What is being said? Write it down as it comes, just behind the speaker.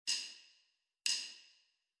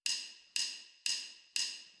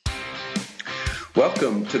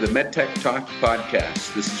Welcome to the MedTech Talk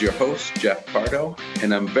podcast. This is your host, Jeff Pardo,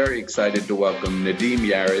 and I'm very excited to welcome Nadim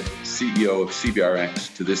Yared, CEO of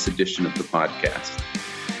CVRx, to this edition of the podcast.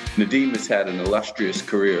 Nadim has had an illustrious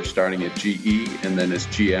career starting at GE and then as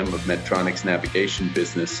GM of Medtronic's navigation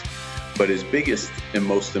business, but his biggest and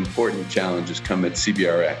most important challenges come at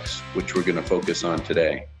CVRx, which we're going to focus on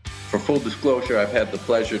today. For full disclosure, I've had the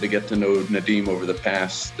pleasure to get to know Nadim over the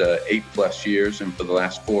past 8+ years, and for the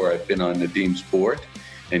last 4, I've been on Nadim's board,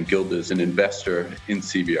 and Gilda is an investor in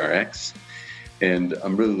CVRx. And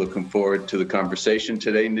I'm really looking forward to the conversation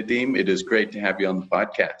today, Nadim. It is great to have you on the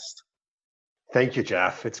podcast. Thank you,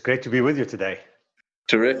 Jeff. It's great to be with you today.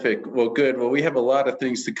 Terrific. Well, good. Well, we have a lot of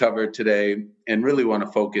things to cover today and really want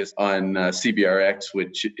to focus on CVRx,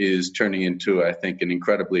 which is turning into, I think, an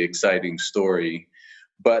incredibly exciting story.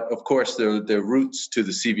 But of course, there are roots to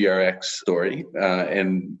the CVRx story,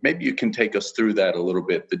 and maybe you can take us through that a little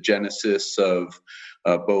bit, the genesis of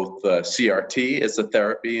both CRT as a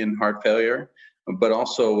therapy in heart failure, but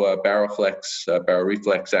also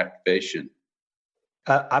baroreflex activation.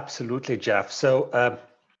 Absolutely, Jeff. So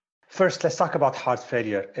first, let's talk about heart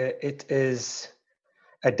failure. It is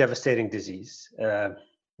a devastating disease,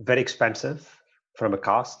 very expensive from a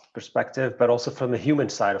cost perspective, but also from the human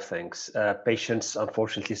side of things. Patients,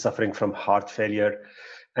 unfortunately, suffering from heart failure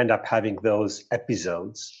end up having those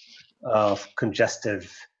episodes of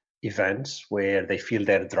congestive events where they feel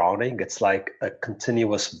they're drowning. It's like a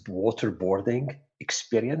continuous waterboarding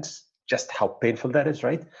experience, just how painful that is,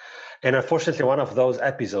 right? And unfortunately, one of those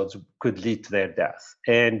episodes could lead to their death.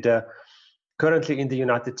 And currently in the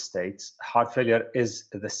United States, heart failure is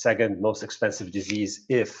the second most expensive disease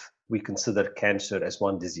if we consider cancer as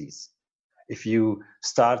one disease. If you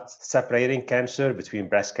start separating cancer between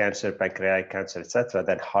breast cancer, pancreatic cancer, etc.,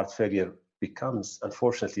 then heart failure becomes,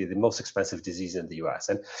 unfortunately, the most expensive disease in the US.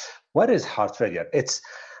 And what is heart failure? It's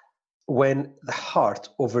when the heart,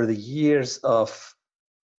 over the years of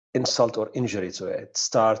insult or injury to it,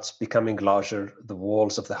 starts becoming larger, the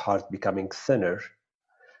walls of the heart becoming thinner,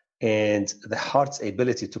 and the heart's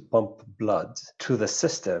ability to pump blood to the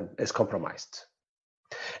system is compromised.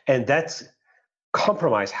 And that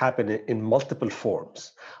compromise happened in multiple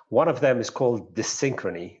forms. One of them is called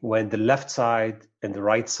dysynchrony, when the left side and the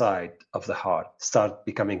right side of the heart start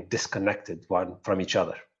becoming disconnected one from each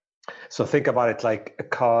other. So think about it like a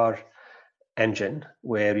car engine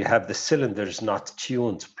where you have the cylinders not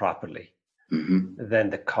tuned properly. Then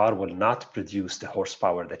the car will not produce the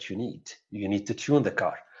horsepower that you need. You need to tune the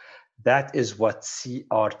car. That is what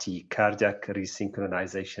CRT, cardiac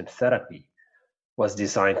resynchronization therapy, was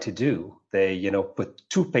designed to do. They, put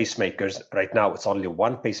 2 pacemakers. Right now, it's only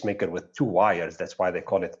 1 pacemaker with 2 wires. That's why they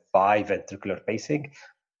call it biventricular pacing.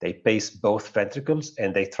 They pace both ventricles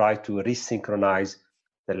and they try to resynchronize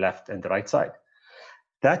the left and the right side.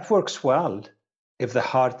 That works well if the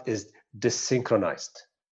heart is dysynchronized.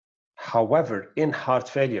 However, in heart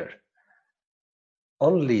failure,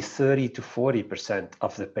 only 30 to 40%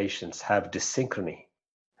 of the patients have dysynchrony.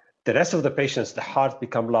 The rest of the patients, the heart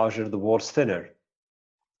become larger, the walls thinner,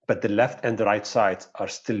 but the left and the right sides are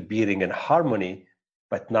still beating in harmony,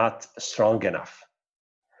 but not strong enough.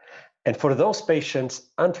 And for those patients,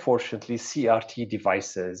 unfortunately, CRT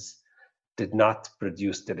devices did not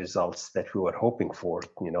produce the results that we were hoping for,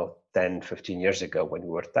 10, 15 years ago when we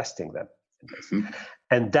were testing them.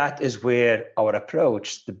 And that is where our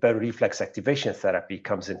approach, the baroreflex activation therapy,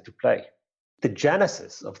 comes into play. The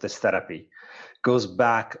genesis of this therapy goes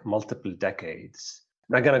back multiple decades.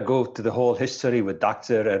 I'm not going to go to the whole history with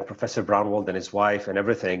Dr. and Professor Braunwald and his wife and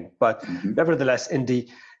everything, but nevertheless,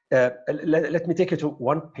 let me take you to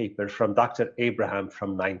one paper from Dr. Abraham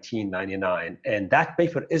from 1999, and that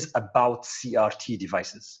paper is about CRT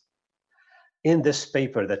devices. In this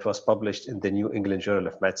paper that was published in the New England Journal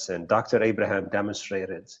of Medicine, Dr. Abraham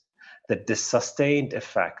demonstrated that the sustained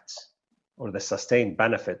effect or the sustained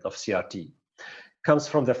benefit of CRT comes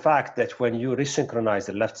from the fact that when you resynchronize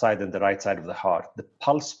the left side and the right side of the heart, the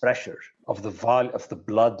pulse pressure of the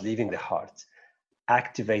blood leaving the heart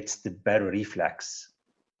activates the baroreflex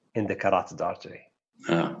in the carotid artery.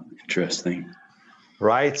 Oh, interesting.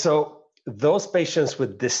 Right. So those patients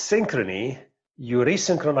with dysynchrony, you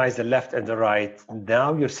resynchronize the left and the right.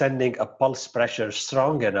 Now you're sending a pulse pressure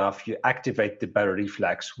strong enough, you activate the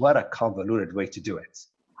baroreflex. What a convoluted way to do it.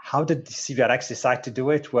 How did the CVRx decide to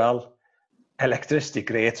do it? Well, electricity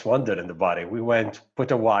creates wonder in the body. We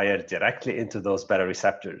put a wire directly into those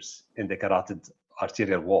baroreceptors in the carotid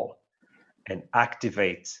arterial wall and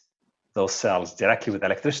activate those cells directly with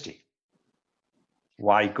electricity.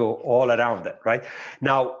 Why go all around it, right?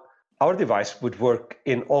 Now, our device would work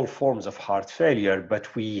in all forms of heart failure,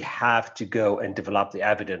 but we have to go and develop the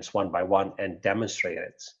evidence one by one and demonstrate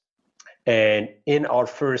it. And in our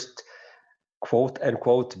first quote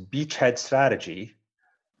unquote beachhead strategy,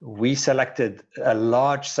 we selected a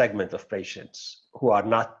large segment of patients who are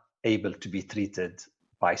not able to be treated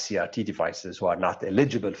by CRT devices, who are not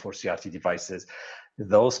eligible for CRT devices.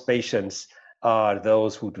 Those patients are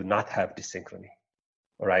those who do not have dysynchrony.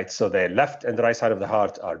 All right, so the left and the right side of the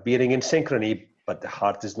heart are beating in synchrony, but the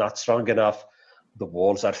heart is not strong enough. The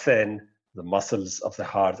walls are thin, the muscles of the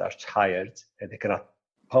heart are tired, and they cannot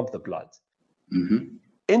pump the blood. Mm-hmm.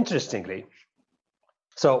 Interestingly,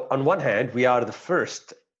 so on one hand, we are the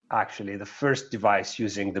first device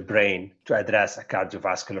using the brain to address a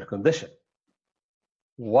cardiovascular condition.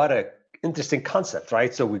 What an interesting concept,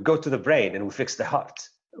 right? So we go to the brain and we fix the heart.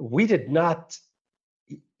 We did not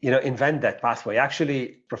invent that pathway.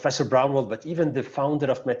 Actually, Professor Brownwald, but even the founder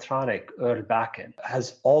of Medtronic, Earl Bakken,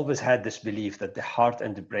 has always had this belief that the heart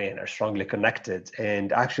and the brain are strongly connected.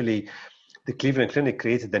 And actually, the Cleveland Clinic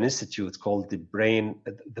created an institute called the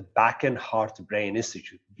Bakken Heart Brain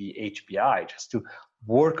Institute, BHBI, just to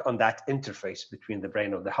work on that interface between the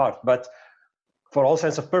brain and the heart. But for all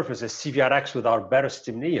sense of purposes, CVRX with our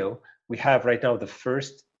Barostim Neo, we have right now the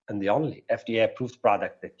first and the only FDA-approved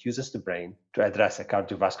product that uses the brain to address a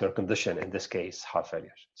cardiovascular condition, in this case, heart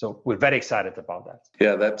failure. So we're very excited about that.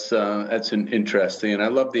 Yeah, that's an interesting, and I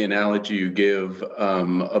love the analogy you give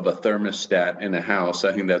of a thermostat in a house.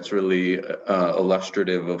 I think that's really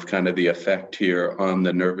illustrative of kind of the effect here on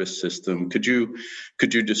the nervous system. Could you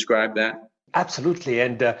describe that? Absolutely,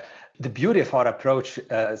 and the beauty of our approach,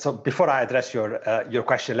 so before I address your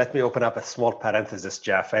question, let me open up a small parenthesis,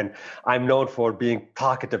 Jeff, and I'm known for being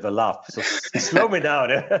talkative a lot, so slow me down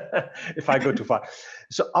if I go too far.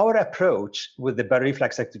 So our approach with the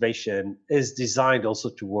baroreflex activation is designed also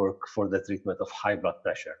to work for the treatment of high blood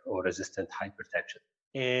pressure or resistant hypertension.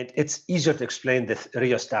 And it's easier to explain the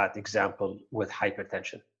rheostat example with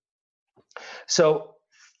hypertension. So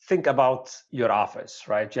think about your office,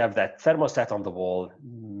 right? You have that thermostat on the wall,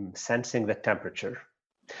 sensing the temperature.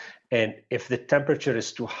 And if the temperature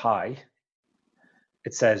is too high,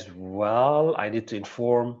 it says, well, I need to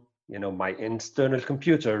inform, my internal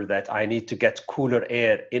computer that I need to get cooler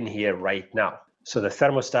air in here right now. So the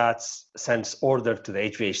thermostats sends order to the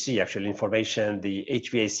HVAC, actually information. The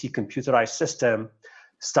HVAC computerized system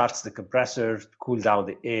starts the compressor, cool down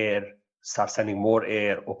the air, start sending more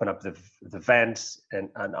air, open up the vents, and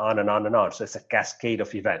on and on and on. So it's a cascade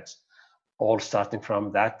of events, all starting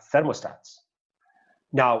from that thermostat.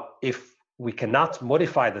 Now, if we cannot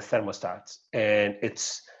modify the thermostat and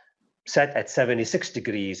it's set at 76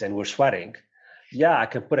 degrees and we're sweating, I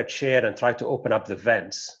can put a chair and try to open up the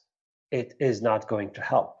vents. It is not going to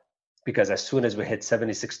help, because as soon as we hit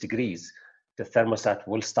 76 degrees, the thermostat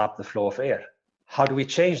will stop the flow of air. How do we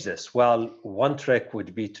change this? Well, one trick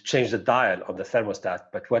would be to change the dial on the thermostat,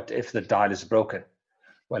 but what if the dial is broken?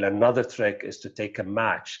 Well, another trick is to take a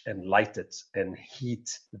match and light it and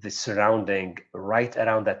heat the surrounding right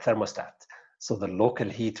around that thermostat. So the local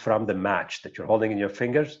heat from the match that you're holding in your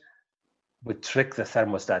fingers would trick the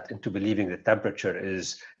thermostat into believing the temperature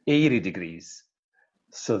is 80 degrees.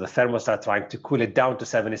 So the thermostat trying to cool it down to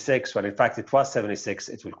 76, when in fact it was 76,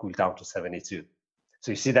 it will cool down to 72.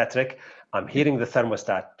 So you see that trick? I'm heating the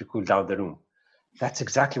thermostat to cool down the room. That's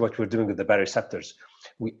exactly what we're doing with the baroreceptors.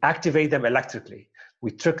 We activate them electrically. We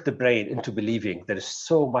trick the brain into believing there is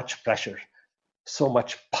so much pressure, so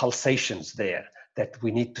much pulsations there that we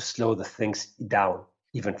need to slow the things down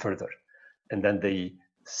even further. And then the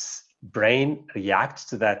brain reacts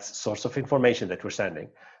to that source of information that we're sending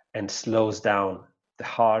and slows down the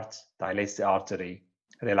heart, dilates the artery,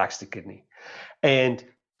 relaxes the kidney. And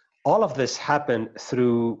all of this happened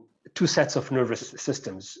through two sets of nervous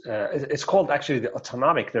systems. It's called actually the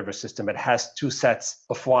autonomic nervous system. It has two sets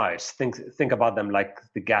of wires. Think about them like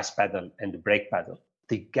the gas pedal and the brake pedal.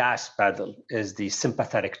 The gas pedal is the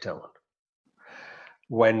sympathetic tone.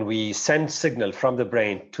 When we send signal from the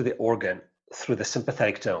brain to the organ through the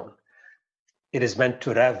sympathetic tone, it is meant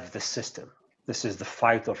to rev the system. This is the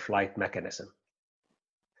fight or flight mechanism.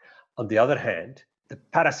 On the other hand, the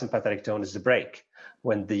parasympathetic tone is the brake.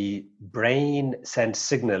 When the brain sends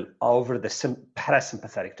signal over the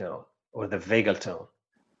parasympathetic tone or the vagal tone,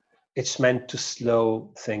 it's meant to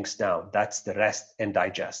slow things down. That's the rest and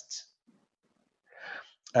digest.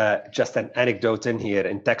 Just an anecdote in here,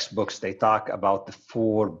 in textbooks, they talk about the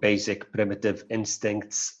 4 basic primitive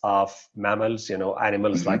instincts of mammals,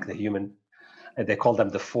 animals like the human, and they call them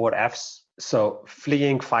the 4 Fs. So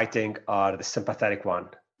fleeing, fighting are the sympathetic one.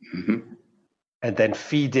 And then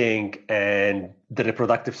feeding and the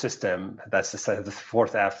reproductive system, that's the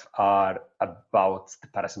fourth F, are about the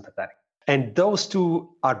parasympathetic. And those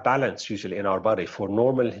two are balanced usually in our body. For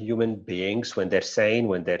normal human beings, when they're sane,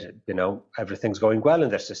 when they're, everything's going well in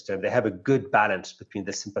their system, they have a good balance between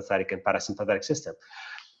the sympathetic and parasympathetic system.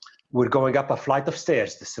 We're going up a flight of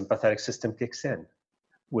stairs, the sympathetic system kicks in.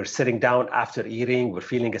 We're sitting down after eating, we're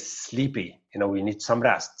feeling sleepy, we need some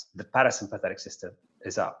rest. The parasympathetic system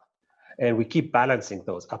is up. And we keep balancing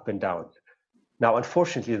those up and down. Now,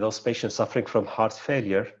 unfortunately, those patients suffering from heart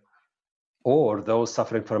failure or those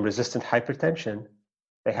suffering from resistant hypertension,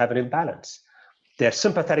 they have an imbalance. Their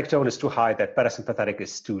sympathetic tone is too high, their parasympathetic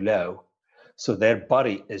is too low. So their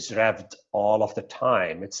body is revved all of the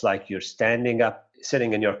time. It's like you're standing up,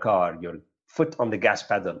 sitting in your car, your foot on the gas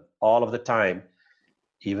pedal all of the time,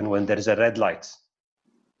 even when there is a red light,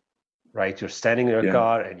 right? You're standing in your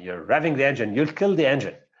car and you're revving the engine, you'll kill the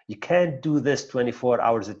engine. You can't do this 24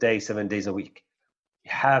 hours a day, 7 days a week.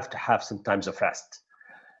 You have to have some times of rest.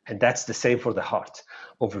 And that's the same for the heart.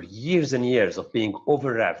 Over years and years of being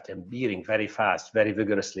over-revved and beating very fast, very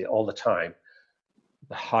vigorously all the time,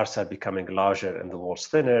 the hearts are becoming larger and the walls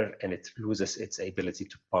thinner, and it loses its ability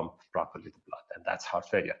to pump properly the blood. And that's heart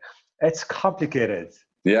failure. It's complicated.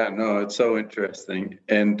 Yeah, no, it's so interesting.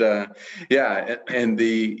 And and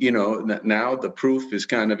now the proof is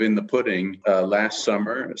kind of in the pudding. Last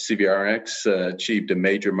summer, CVRx achieved a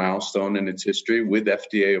major milestone in its history with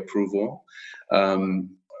FDA approval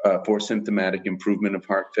for symptomatic improvement of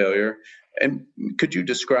heart failure. And could you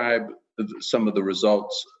describe some of the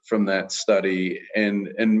results from that study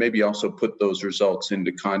and maybe also put those results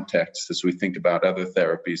into context as we think about other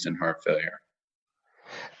therapies in heart failure?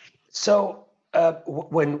 So,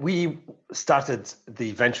 when we started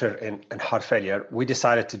the venture in heart failure, we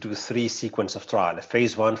decided to do 3 sequence of trial: a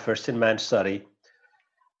phase 1 first-in-man study,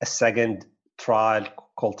 a second trial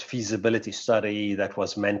called feasibility study that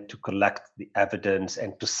was meant to collect the evidence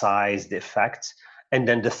and to size the effects, and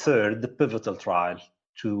then the third, the pivotal trial,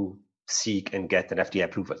 to seek and get an FDA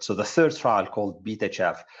approval. So the third trial, called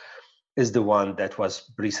BeAT-HF, is the one that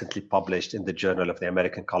was recently published in the Journal of the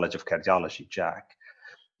American College of Cardiology, JACC.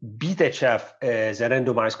 BeAT-HF is a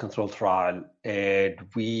randomized controlled trial, and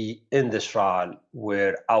we, in this trial,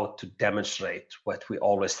 were out to demonstrate what we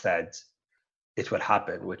always said it will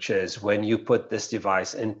happen, which is when you put this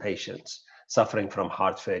device in patients suffering from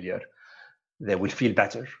heart failure, they will feel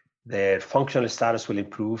better. Their functional status will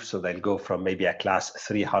improve, so they'll go from maybe a class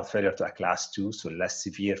 3 heart failure to a class 2, so less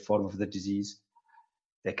severe form of the disease.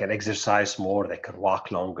 They can exercise more, they can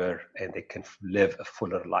walk longer, and they can live a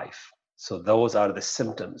fuller life. So those are the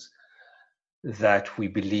symptoms that we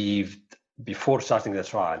believed before starting the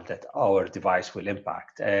trial that our device will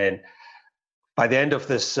impact. And by the end of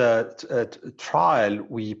this trial,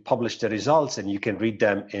 we published the results, and you can read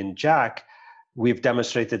them in JACC. We've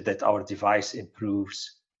demonstrated that our device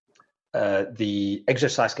improves the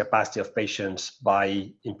exercise capacity of patients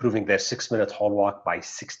by improving their 6-minute whole walk by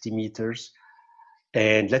 60 meters.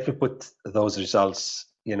 And let me put those results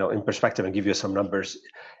in perspective and give you some numbers.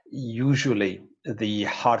 Usually the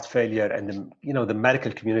heart failure and the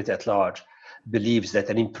medical community at large believes that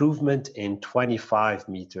an improvement in 25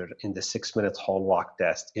 meter in the 6-minute whole walk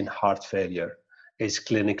test in heart failure is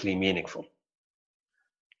clinically meaningful.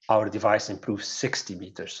 Our device improves 60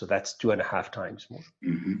 meters, so that's 2.5 times more.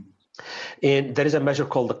 Mm-hmm. And there is a measure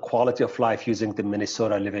called the quality of life using the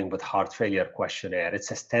Minnesota Living with Heart Failure questionnaire.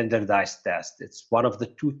 It's a standardized test. It's one of the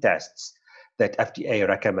 2 tests that FDA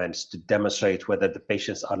recommends to demonstrate whether the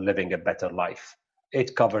patients are living a better life.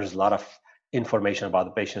 It covers a lot of information about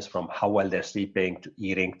the patients, from how well they're sleeping to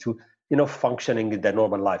eating to functioning in their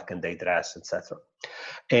normal life, can they dress, etc.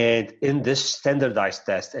 And in this standardized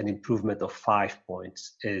test, an improvement of 5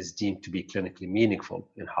 points is deemed to be clinically meaningful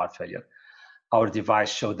in heart failure. Our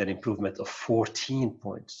device showed an improvement of 14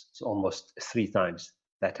 points, so almost 3 times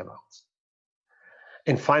that amount.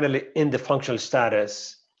 And finally, in the functional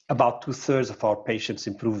status, about 2/3 of our patients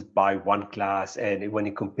improved by 1 class, and when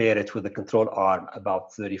you compare it with the control arm,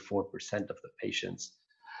 about 34% of the patients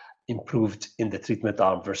improved in the treatment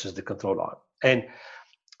arm versus the control arm. And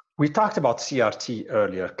we talked about CRT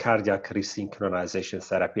earlier, cardiac resynchronization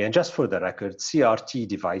therapy. And just for the record, CRT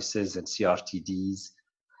devices and CRT-Ds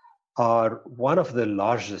are one of the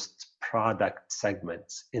largest product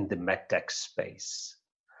segments in the medtech space.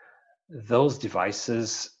 Those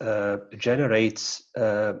devices generate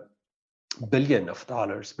billions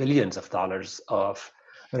of dollars of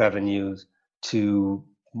revenues to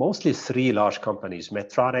mostly 3 large companies: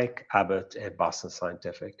 Medtronic, Abbott, and Boston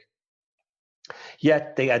Scientific.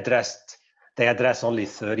 Yet they address only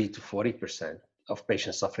 30 to 40% of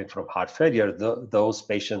patients suffering from heart failure, those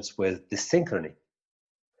patients with dysynchrony.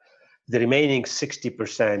 The remaining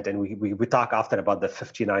 60%, and we talk often about the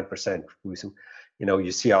 59%.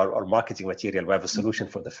 You see our marketing material, we have a solution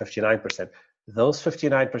for the 59%. Those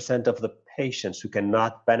 59% of the patients who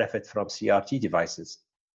cannot benefit from CRT devices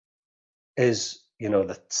is,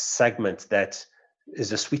 the segment that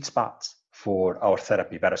is a sweet spot for our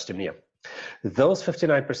therapy, Barostim. Those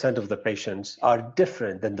 59% of the patients are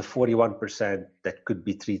different than the 41% that could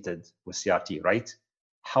be treated with CRT, right?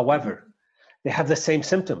 However, they have the same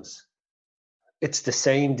symptoms. It's the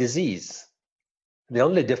same disease. The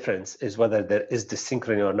only difference is whether there is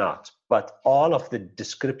dysynchrony or not. But all of the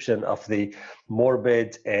description of the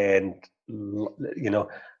morbid and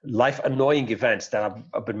life-annoying events that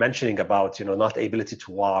I've been mentioning about, not ability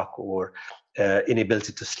to walk or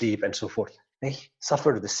inability to sleep and so forth, they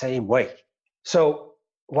suffer the same way. So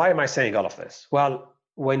why am I saying all of this? Well,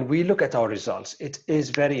 when we look at our results, it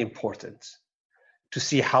is very important to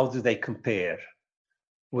see how do they compare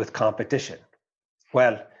with competition.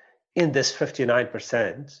 Well, in this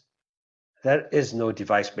 59%, there is no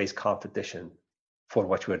device-based competition for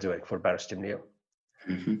what we're doing for Barostim Neo.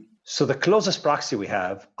 Mm-hmm. So the closest proxy we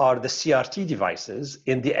have are the CRT devices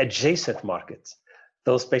in the adjacent markets,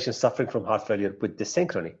 those patients suffering from heart failure with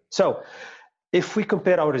dysynchrony. So if we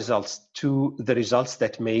compare our results to the results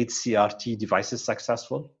that made CRT devices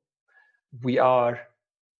successful, the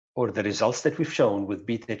results that we've shown with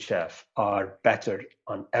BeAT-HF are better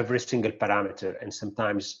on every single parameter, and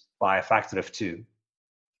sometimes by a factor of 2,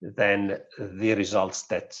 than the results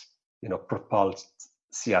that propelled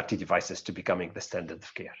CRT devices to becoming the standard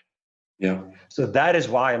of care. Yeah. So that is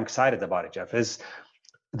why I'm excited about it, Jeff.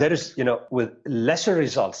 With lesser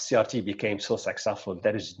results, CRT became so successful.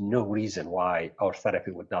 There is no reason why our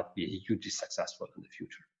therapy would not be hugely successful in the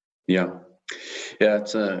future. Yeah. Yeah,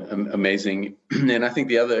 it's amazing. And I think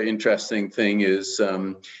the other interesting thing is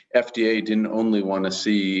FDA didn't only want to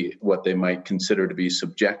see what they might consider to be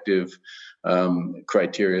subjective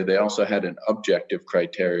criteria. They also had an objective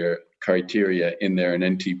criteria in there, an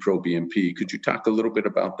NT-proBNP. Could you talk a little bit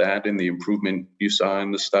about that and the improvement you saw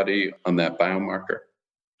in the study on that biomarker?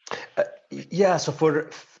 So for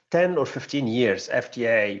 10 or 15 years,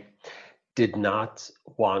 FDA did not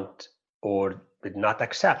want or did not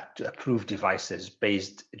accept to approve devices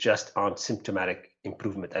based just on symptomatic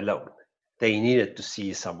improvement alone. They needed to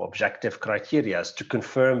see some objective criteria to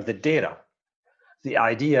confirm the data. The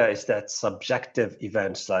idea is that subjective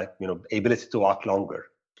events like ability to walk longer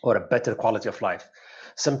or a better quality of life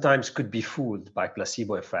sometimes could be fooled by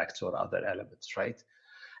placebo effects or other elements, right?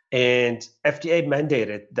 And FDA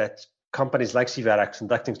mandated that companies like CVRx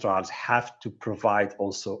conducting trials have to provide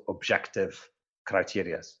also objective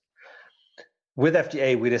criteria. With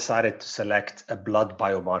FDA, we decided to select a blood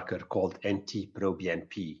biomarker called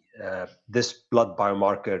NT-proBNP. This blood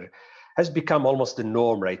biomarker has become almost the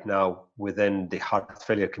norm right now within the heart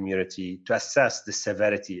failure community to assess the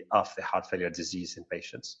severity of the heart failure disease in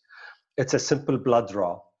patients. It's a simple blood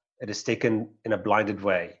draw. It is taken in a blinded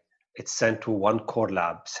way. It's sent to one core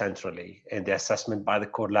lab centrally, and the assessment by the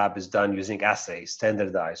core lab is done using assays,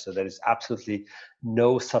 standardized. So there is absolutely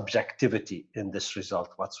no subjectivity in this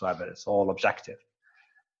result whatsoever. It's all objective.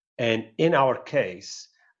 And in our case,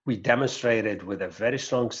 we demonstrated with a very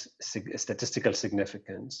strong statistical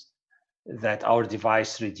significance that our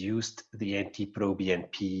device reduced the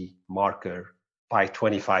NT-proBNP marker by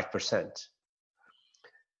 25%.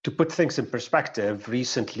 To put things in perspective,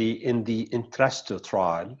 recently in the Entresto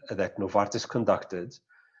trial that Novartis conducted,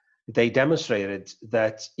 they demonstrated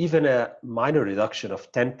that even a minor reduction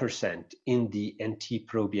of 10% in the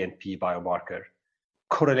NT-proBNP biomarker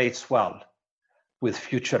correlates well with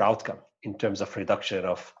future outcome in terms of reduction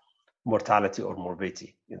of mortality or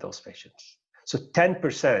morbidity in those patients. So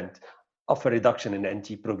 10% of a reduction in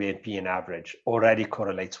NT-proBNP in average already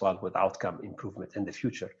correlates well with outcome improvement in the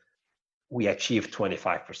future. We achieved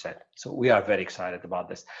 25%. So we are very excited about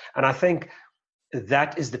this. And I think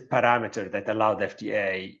that is the parameter that allowed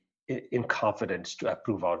FDA in confidence to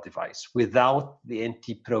approve our device. Without the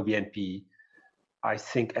NT-proBNP, I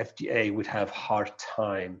think FDA would have a hard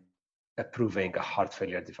time approving a heart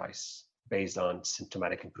failure device based on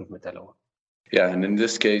symptomatic improvement alone. Yeah, and in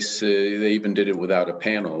this case, they even did it without a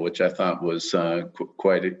panel, which I thought was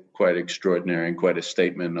quite extraordinary and quite a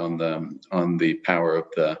statement on the power of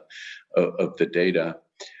the data.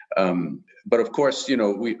 But of course, we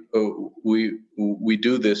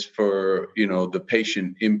do this for the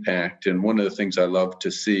patient impact, and one of the things I love to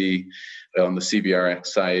see on the CVRx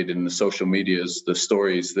site and the social media is the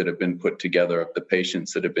stories that have been put together of the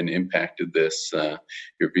patients that have been impacted.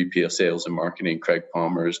 Your VP of Sales and Marketing, Craig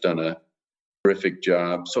Palmer, has done a Terrific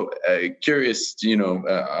job. So curious,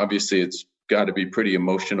 obviously it's got to be pretty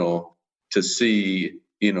emotional to see,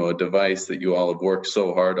 a device that you all have worked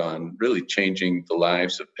so hard on really changing the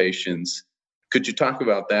lives of patients. Could you talk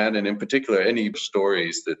about that? And in particular, any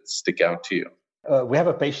stories that stick out to you? We have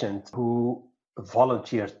a patient who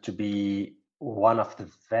volunteered to be one of the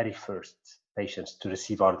very first patients to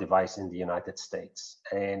receive our device in the United States.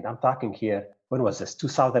 And I'm talking here, when was this?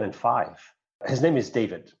 2005. His name is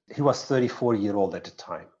David. He was 34-year-old at the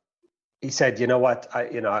time. He said, you know what,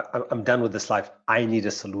 I'm done with this life. I need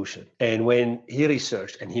a solution. And when he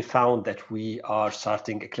researched and he found that we are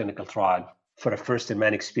starting a clinical trial for a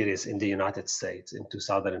first-in-man experience in the United States in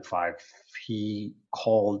 2005, he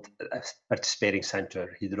called a participating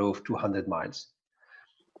center. He drove 200 miles,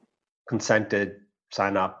 consented,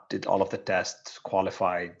 signed up, did all of the tests,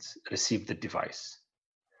 qualified, received the device.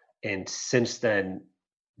 And since then,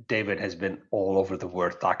 David has been all over the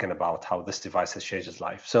world talking about how this device has changed his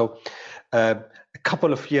life. So a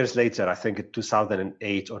couple of years later, I think in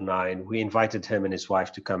 2008 or 9, we invited him and his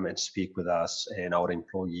wife to come and speak with us and our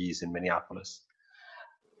employees in Minneapolis.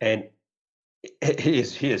 And he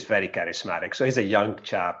is very charismatic. So he's a young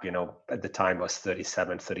chap, at the time was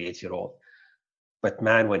 37, 38-year-old. But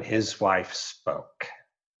man, when his wife spoke,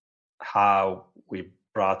 how we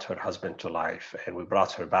brought her husband to life and we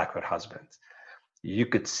brought her back her husband, you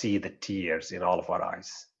could see the tears in all of our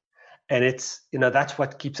eyes. And it's, that's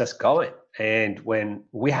what keeps us going. And when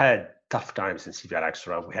we had tough times in CVRx,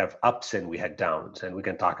 we have ups and we had downs, and we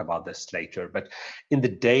can talk about this later. But in the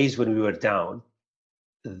days when we were down,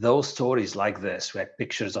 those stories like this, we had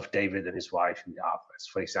pictures of David and his wife in the office,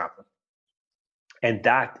 for example. And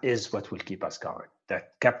that is what will keep us going.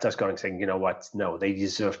 That kept us going, saying, you know what, no, they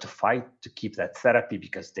deserve to fight to keep that therapy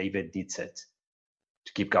because David needs it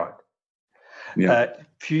to keep going. Yeah. A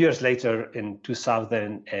few years later, in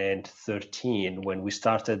 2013, when we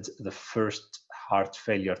started the first heart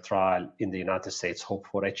failure trial in the United States, Hope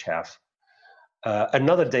for HF,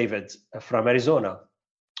 another David from Arizona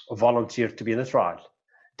volunteered to be in the trial.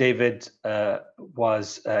 David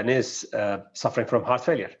was and is suffering from heart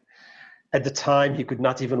failure. At the time, he could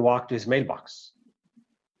not even walk to his mailbox.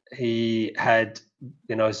 He had,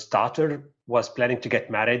 his daughter was planning to get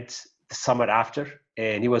married the summer after,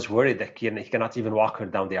 and he was worried that he cannot even walk her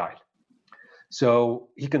down the aisle. So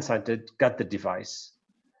he consented, got the device.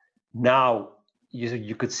 Now,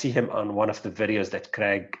 you could see him on one of the videos that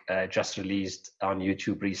Craig just released on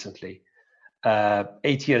YouTube recently.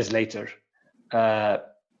 8 years later,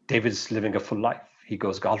 David's living a full life. He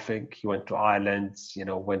goes golfing. He went to Ireland,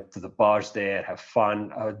 went to the bars there, have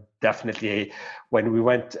fun. Definitely, when we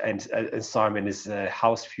went and saw him in his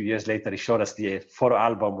house a few years later, he showed us the photo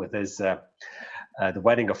album with his the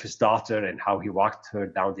wedding of his daughter and how he walked her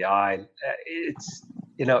down the aisle. It's,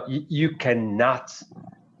 you cannot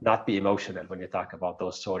not be emotional when you talk about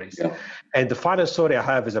those stories. Yeah. And the final story I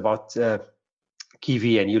have is about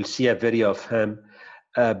Kiwi, and you'll see a video of him.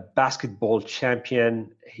 A basketball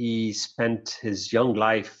champion. He spent his young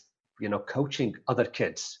life, coaching other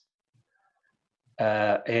kids.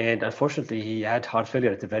 And unfortunately, he had heart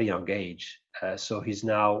failure at a very young age. So he's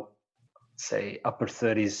now, say, upper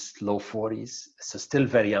 30s, low 40s, so still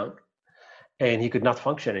very young. And he could not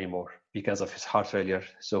function anymore because of his heart failure.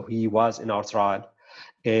 So he was in our trial.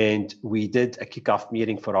 And we did a kickoff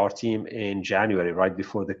meeting for our team in January, right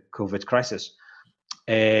before the COVID crisis.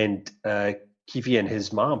 And Kiwi and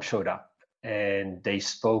his mom showed up and they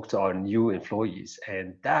spoke to our new employees,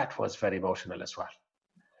 and that was very emotional as well.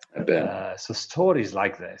 I bet. So stories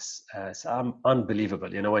like this, it's unbelievable.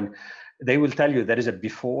 When they will tell you there is a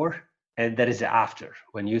before and there is an after.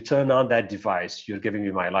 When you turn on that device, you're giving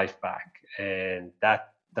me my life back, and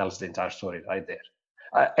that tells the entire story right there.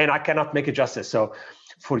 And I cannot make it justice. So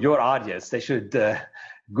for your audience, they should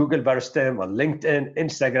Google Barostim on LinkedIn,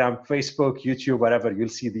 Instagram, Facebook, YouTube, whatever. You'll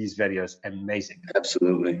see these videos. Amazing.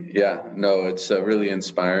 Absolutely. Yeah. No, it's really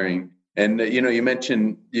inspiring. And you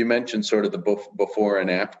mentioned sort of the before and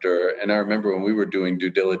after. And I remember when we were doing due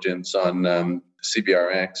diligence on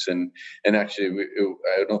CVRx, and actually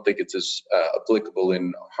I don't think it's as applicable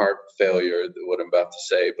in heart failure, what I'm about to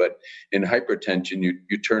say, but in hypertension,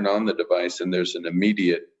 you turn on the device and there's an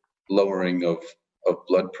immediate lowering of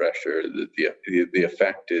blood pressure. The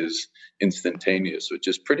effect is instantaneous, which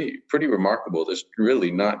is pretty remarkable. There's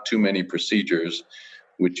really not too many procedures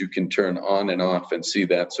which you can turn on and off and see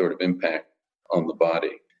that sort of impact on the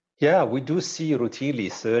body. Yeah, we do see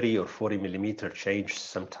routinely 30 or 40 millimeter change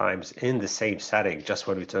sometimes in the same setting, just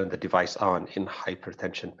when we turn the device on in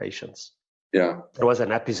hypertension patients. Yeah. There was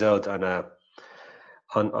an episode on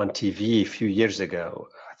on TV a few years ago,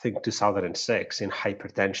 I think 2006, in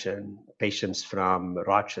hypertension, patients from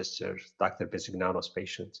Rochester, Dr. Bisignano's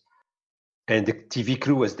patients. And the TV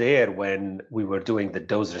crew was there when we were doing the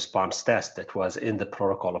dose response test that was in the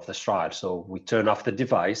protocol of the trial. So we turn off the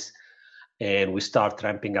device and we start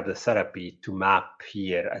ramping up the therapy to map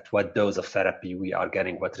here at what dose of therapy we are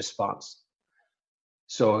getting what response.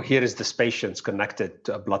 So here is this patient connected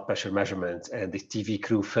to a blood pressure measurement and the TV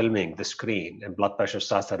crew filming the screen, and blood pressure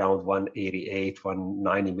starts around 188,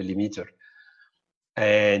 190 millimeter.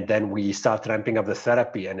 And then we start ramping up the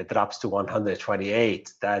therapy and it drops to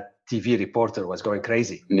 128. That TV reporter was going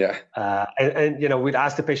crazy. Yeah. And we'd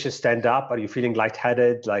ask the patient, stand up. Are you feeling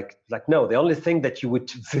lightheaded? Like no, the only thing that you would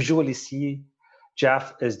visually see,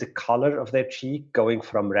 Jeff, is the color of their cheek going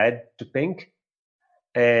from red to pink.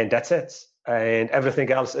 And that's it. And everything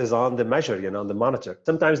else is on the measure, on the monitor.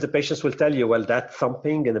 Sometimes the patients will tell you, well, that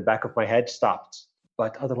thumping in the back of my head stopped.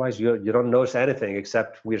 But otherwise, you don't notice anything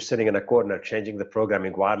except we're sitting in a corner changing the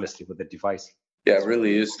programming wirelessly with the device. Yeah, it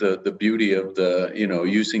really is the beauty of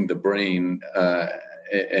using the brain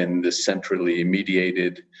and the centrally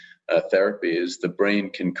mediated therapy is the brain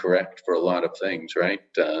can correct for a lot of things, right?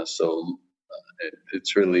 So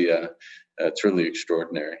it's really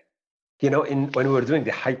extraordinary. When we were doing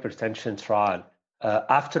the hypertension trial,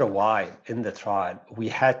 after a while in the trial, we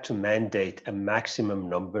had to mandate a maximum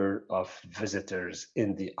number of visitors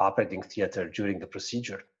in the operating theater during the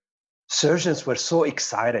procedure. Surgeons were so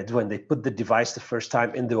excited when they put the device the first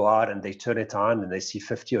time in the OR and they turn it on and they see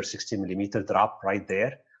 50 or 60 millimeter drop right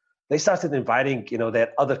there. They started inviting,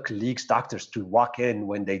 their other colleagues, doctors, to walk in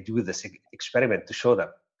when they do this experiment to show them.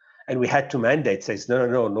 And we had to mandate, says,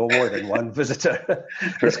 no more than one visitor.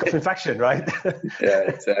 Risk of infection, right? Yeah,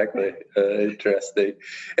 exactly. Interesting.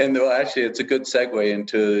 And well, actually, it's a good segue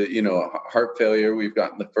into, heart failure. We've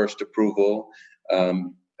gotten the first approval.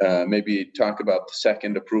 Maybe talk about the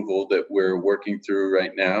second approval that we're working through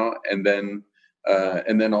right now, and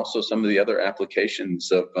then also some of the other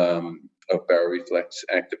applications of baroreflex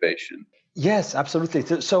activation. Yes,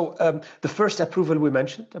 absolutely. So the first approval we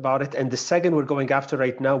mentioned about it, and the second we're going after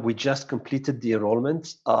right now, we just completed the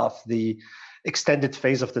enrollment of the extended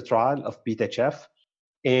phase of the trial of BeAT-HF,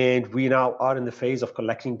 and we now are in the phase of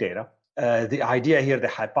collecting data. The idea here, the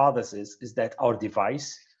hypothesis, is that our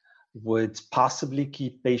device would possibly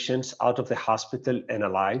keep patients out of the hospital and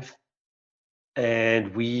alive.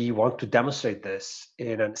 And we want to demonstrate this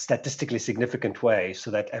in a statistically significant way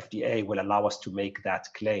so that FDA will allow us to make that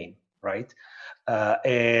claim, right?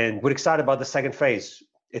 And we're excited about the second phase.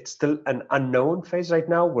 It's still an unknown phase right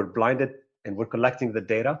now. We're blinded and we're collecting the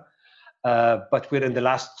data, but we're in the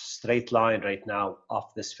last straight line right now of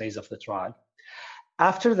this phase of the trial.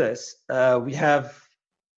 After this, we have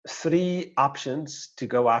three options to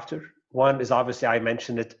go after. One is obviously, I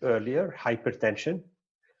mentioned it earlier, hypertension,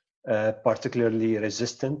 particularly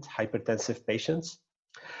resistant hypertensive patients.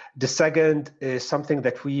 The second is something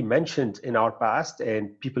that we mentioned in our past,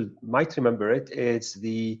 and people might remember it. It's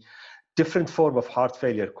the different form of heart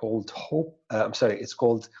failure called it's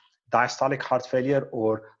called diastolic heart failure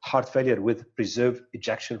or heart failure with preserved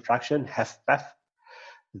ejection fraction, HFpEF.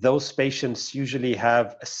 Those patients usually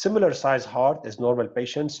have a similar size heart as normal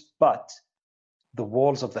patients, but the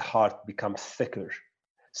walls of the heart become thicker.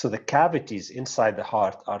 So the cavities inside the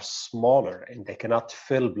heart are smaller and they cannot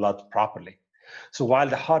fill blood properly. So while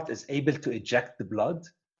the heart is able to eject the blood,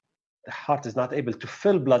 the heart is not able to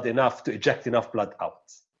fill blood enough to eject enough blood out.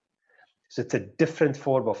 So it's a different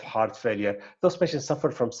form of heart failure. Those patients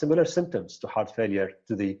suffer from similar symptoms to heart failure,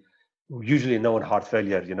 to the usually known heart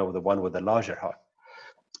failure, the one with the larger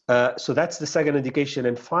heart. So that's the second indication.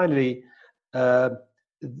 And finally,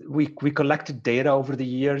 we collected data over the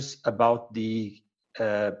years about the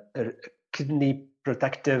kidney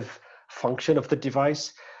protective function of the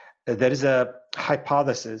device. There is a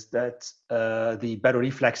hypothesis that the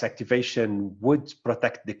baroreflex activation would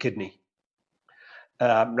protect the kidney.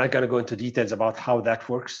 I'm not going to go into details about how that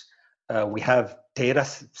works. We have data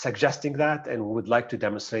suggesting that, and we would like to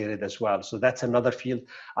demonstrate it as well. So that's another field.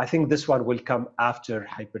 I think this one will come after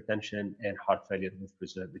hypertension and heart failure with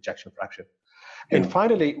preserved ejection fraction. And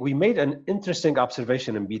finally, we made an interesting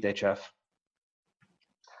observation in BeAT-HF.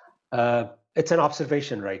 It's an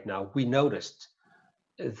observation right now. We noticed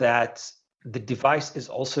that the device is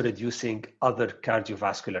also reducing other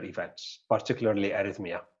cardiovascular events, particularly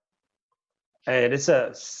arrhythmia. And it's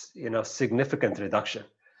a significant reduction.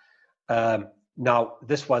 Now,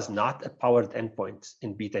 this was not a powered endpoint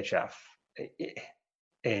in BeAT-HF.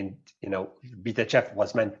 And, BeAT-HF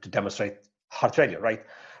was meant to demonstrate heart failure, right?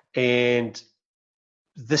 And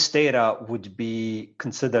this data would be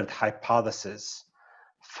considered hypothesis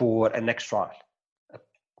for a next trial,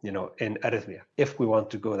 in arrhythmia, if we want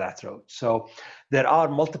to go that road. So there are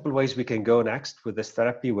multiple ways we can go next with this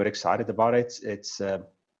therapy. We're excited about it. It's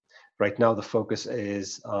right now the focus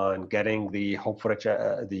is on getting the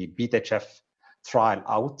the BeAT-HF trial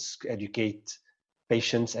out, educate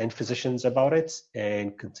patients and physicians about it,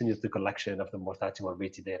 and continue the collection of the mortality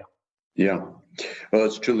morbidity data. Yeah, well,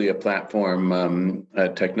 it's truly a platform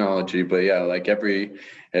technology, but yeah, like every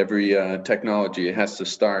technology, it has to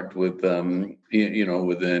start with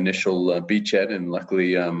with the initial beachhead, and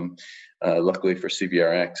luckily for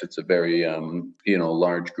CVRx, it's a very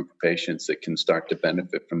large group of patients that can start to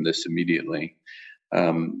benefit from this immediately.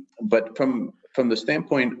 But from the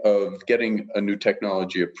standpoint of getting a new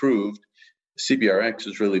technology approved, CVRx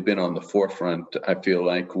has really been on the forefront, I feel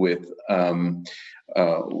like, with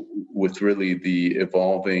really the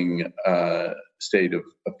evolving state of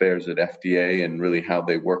affairs at FDA, and really how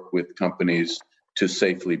they work with companies to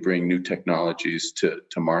safely bring new technologies to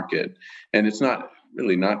market. And it's not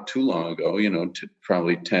too long ago,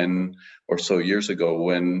 probably 10 or so years ago,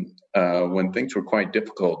 when things were quite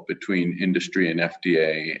difficult between industry and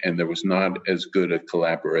FDA, and there was not as good a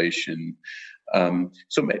collaboration.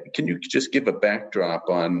 So can you just give a backdrop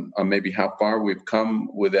on maybe how far we've come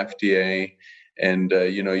with FDA? And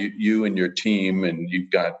you and your team, and you've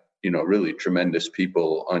got really tremendous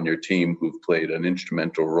people on your team who've played an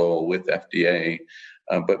instrumental role with FDA.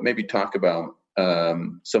 But maybe talk about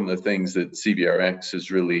some of the things that CVRx has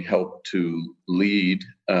really helped to lead,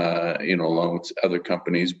 along with other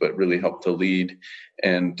companies, but really helped to lead,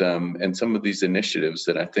 and some of these initiatives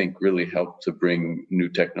that I think really help to bring new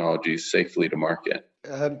technologies safely to market.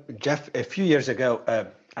 Jeff, a few years ago,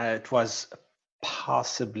 it was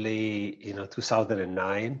possibly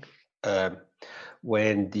 2009,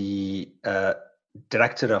 when the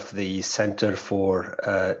director of the Center for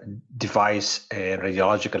Device and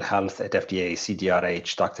Radiological Health at FDA,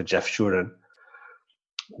 CDRH, Dr. Jeff Shuren,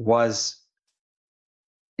 was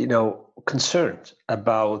concerned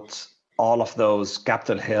about all of those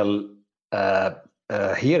Capitol Hill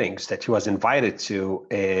hearings that he was invited to,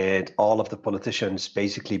 and all of the politicians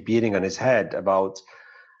basically beating on his head about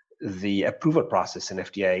the approval process in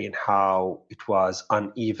FDA and how it was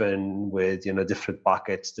uneven with different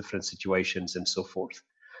buckets, different situations, and so forth.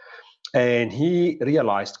 And he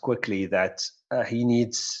realized quickly that he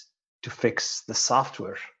needs to fix the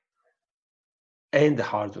software and the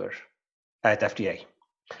hardware at FDA.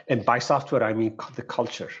 And by software, I mean the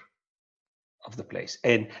culture of the place.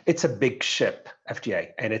 And it's a big ship,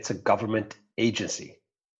 FDA, and it's a government agency.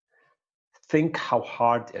 Think how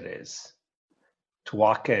hard it is to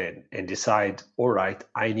walk in and decide, all right,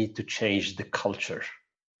 I need to change the culture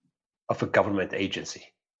of a government agency.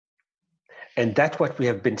 And that's what we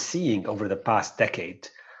have been seeing over the past decade,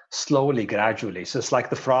 slowly, gradually. So it's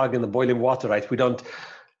like the frog in the boiling water, right? We don't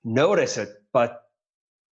notice it, but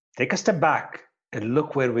take a step back and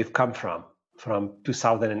look where we've come from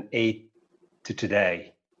 2008 to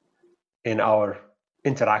today in our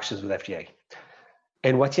interactions with FDA.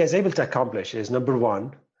 And what he is able to accomplish is, number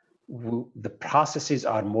one, the processes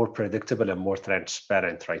are more predictable and more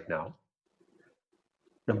transparent right now.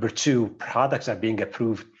 Number two, products are being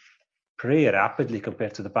approved pretty rapidly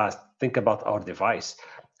compared to the past. Think about our device.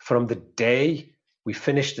 From the day we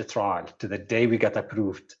finished the trial to the day we got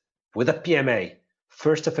approved with a PMA,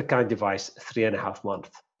 first of a kind device, 3.5 months,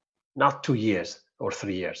 not 2 years or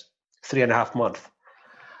 3 years, 3.5 months.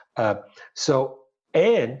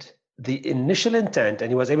 And the initial intent, and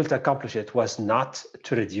he was able to accomplish it, was not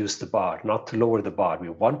to reduce the bar, not to lower the bar. We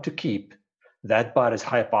want to keep that bar as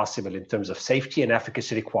high as possible in terms of safety and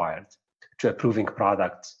efficacy required to approving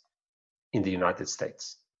products in the United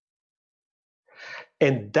States.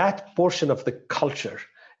 And that portion of the culture,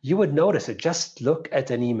 you would notice it. Just look at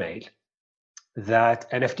an email that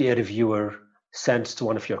an FDA reviewer sends to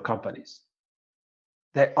one of your companies.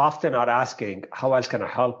 They often are asking, how else can I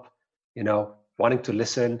help? Wanting to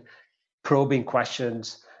listen, probing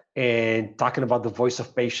questions, and talking about the voice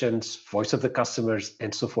of patients, voice of the customers,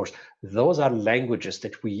 and so forth. Those are languages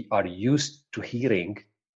that we are used to hearing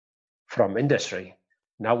from industry.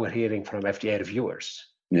 Now we're hearing from FDA reviewers.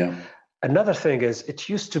 Yeah. Another thing is, it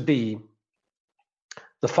used to be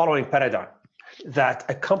the following paradigm, that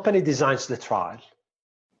a company designs the trial.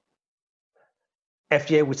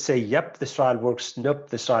 FDA would say, yep, this trial works. Nope,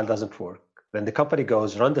 this trial doesn't work. Then the company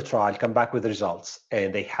goes, run the trial, come back with the results,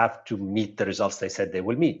 and they have to meet the results they said they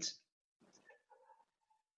will meet.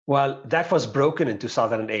 Well, that was broken in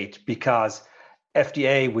 2008 because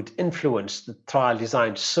FDA would influence the trial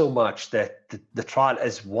design so much that the trial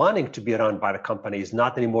as wanting to be run by the company is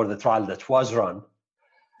not anymore the trial that was run.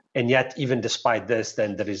 And yet, even despite this,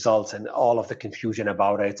 then the results and all of the confusion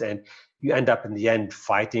about it, and you end up in the end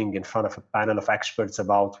fighting in front of a panel of experts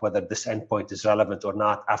about whether this endpoint is relevant or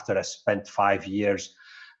not after I spent 5 years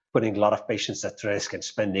putting a lot of patients at risk and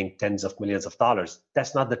spending tens of millions of dollars.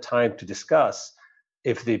 That's not the time to discuss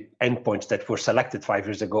if the endpoints that were selected 5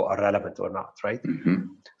 years ago are relevant or not, right? Mm-hmm.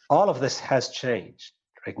 All of this has changed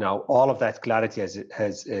right now. All of that clarity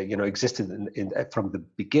has existed from the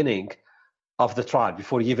beginning of the trial.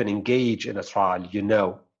 Before you even engage in a trial, you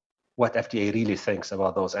know what FDA really thinks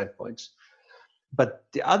about those endpoints. But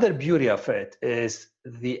the other beauty of it is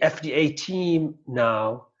the FDA team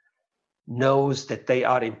now knows that they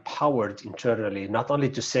are empowered internally, not only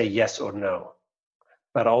to say yes or no,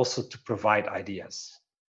 but also to provide ideas.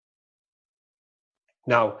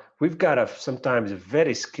 Now, we've got sometimes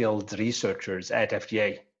very skilled researchers at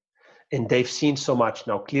FDA, and they've seen so much.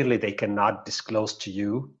 Now, clearly, they cannot disclose to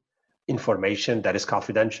you information that is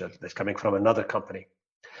confidential, that's coming from another company.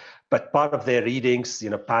 But part of their readings,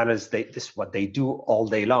 panels, this is what they do all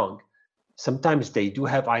day long. Sometimes they do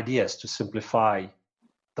have ideas to simplify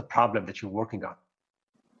the problem that you're working on.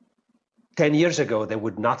 10 years ago, they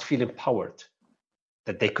would not feel empowered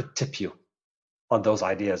that they could tip you on those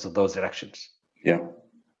ideas or those directions. Yeah.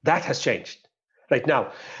 That has changed. Right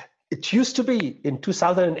now, it used to be in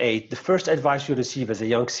 2008, the first advice you receive as a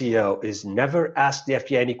young CEO is never ask the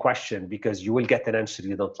FDA any question because you will get an answer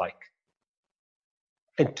you don't like.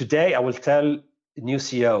 And today I will tell new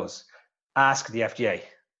CEOs, ask the FDA.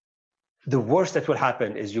 The worst that will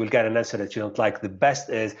happen is you will get an answer that you don't like. The best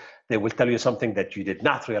is they will tell you something that you did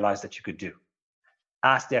not realize that you could do.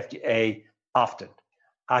 Ask the FDA often.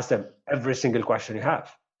 Ask them every single question you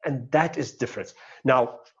have. And that is different.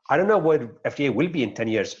 Now, I don't know where FDA will be in 10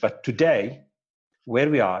 years, but today, where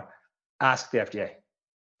we are, ask the FDA.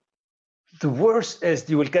 The worst is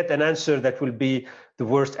you will get an answer that will be the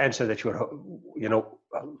worst answer that you're,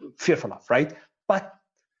 fearful of, right? But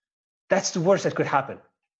that's the worst that could happen.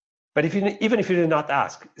 But even if you do not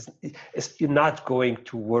ask, you're not going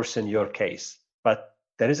to worsen your case. But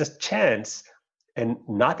there is a chance, and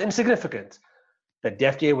not insignificant, that the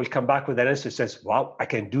FDA will come back with an answer that says, wow, I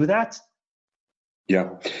can do that? Yeah,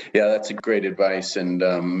 that's a great advice, and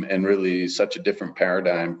really such a different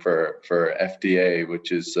paradigm for FDA,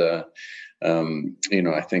 which is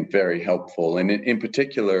I think very helpful. And in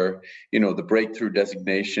particular, the breakthrough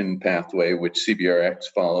designation pathway, which CBRX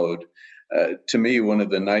followed. To me, one of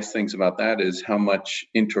the nice things about that is how much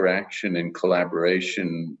interaction and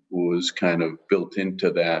collaboration was kind of built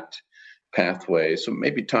into that pathway. So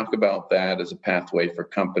maybe talk about that as a pathway for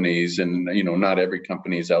companies, and not every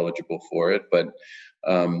company is eligible for it, but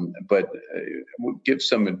give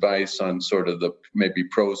some advice on sort of the maybe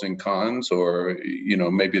pros and cons, or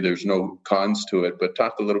maybe there's no cons to it, but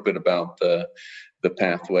talk a little bit about the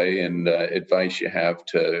pathway and advice you have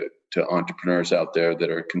to entrepreneurs out there that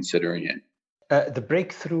are considering it. The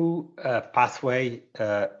breakthrough pathway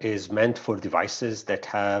is meant for devices that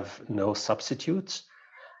have no substitutes,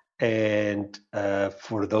 and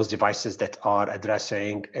for those devices that are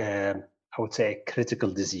addressing, I would say, a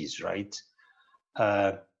critical disease, right?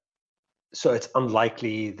 So it's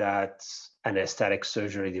unlikely that an aesthetic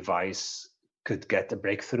surgery device could get a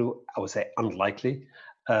breakthrough. I would say unlikely.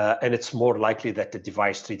 And it's more likely that the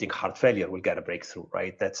device treating heart failure will get a breakthrough,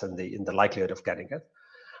 right? That's in the likelihood of getting it.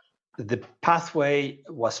 The pathway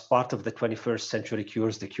was part of the 21st Century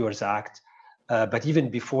Cures, the Cures Act. But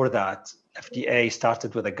even before that, FDA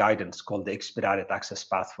started with a guidance called the Expedited Access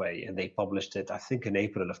Pathway, and they published it, I think, in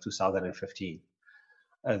April of 2015.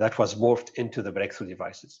 That was morphed into the breakthrough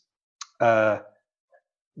devices. The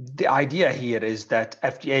idea here is that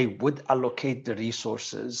FDA would allocate the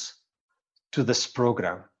resources to this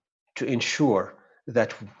program to ensure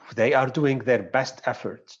that they are doing their best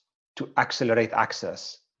effort to accelerate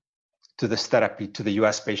access to this therapy to the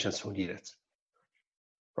US patients who need it,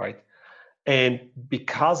 right? And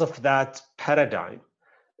because of that paradigm,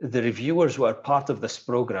 the reviewers who are part of this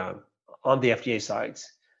program on the FDA side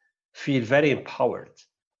feel very empowered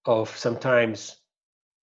of sometimes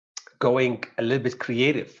going a little bit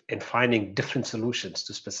creative and finding different solutions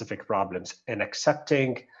to specific problems and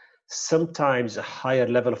accepting sometimes a higher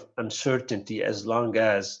level of uncertainty as long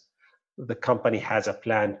as the company has a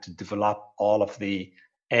plan to develop all of the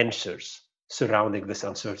answers surrounding this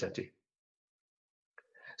uncertainty.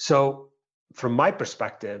 So from my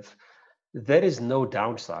perspective, there is no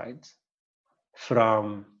downside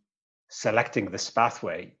from selecting this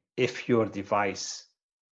pathway if your device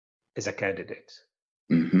is a candidate.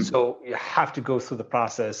 Mm-hmm. So you have to go through the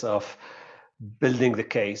process of building the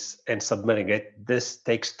case and submitting it. This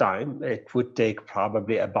takes time. It would take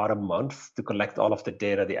probably about a month to collect all of the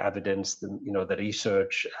data, the evidence, the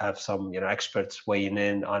research, have some experts weighing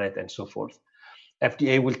in on it and so forth.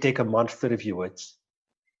 FDA will take a month to review it,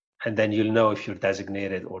 and then you'll know if you're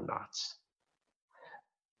designated or not.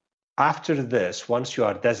 After this, once you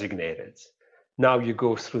are designated, now you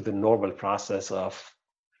go through the normal process of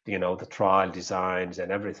the trial designs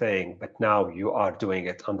and everything, but now you are doing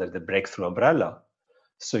it under the breakthrough umbrella.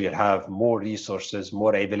 So you'll have more resources,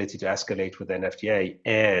 more ability to escalate within FDA,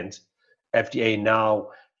 and FDA now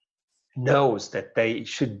knows that they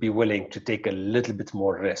should be willing to take a little bit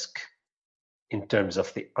more risk in terms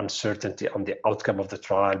of the uncertainty on the outcome of the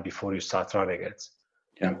trial before you start running it.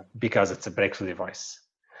 Yeah. Because it's a breakthrough device.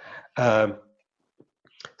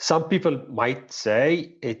 Some people might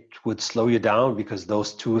say it would slow you down because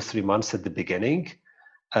those 2 or 3 months at the beginning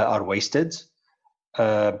are wasted.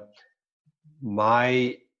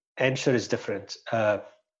 My answer is different.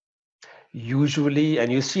 Usually,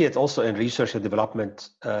 and you see it also in research and development,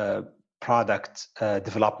 product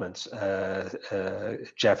development,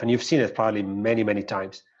 Jeff, and you've seen it probably many, many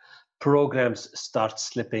times. Programs start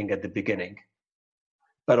slipping at the beginning.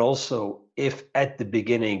 But also, if at the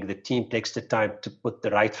beginning the team takes the time to put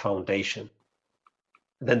the right foundation,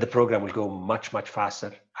 then the program will go much, much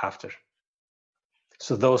faster after.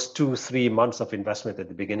 So those 2-3 months of investment at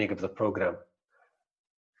the beginning of the program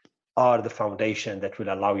are the foundation that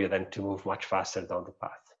will allow you then to move much faster down the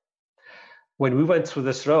path. When we went through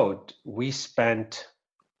this road, we submitted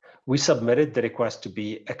the request to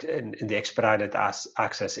be in the expedited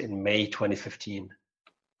access in May 2015.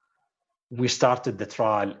 We started the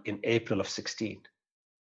trial in April of 16.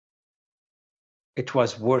 It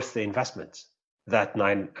was worth the investment, that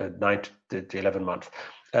 9 to 11 months.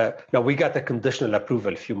 Now, we got the conditional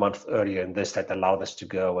approval a few months earlier in this that allowed us to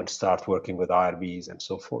go and start working with IRBs and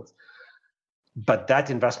so forth. But that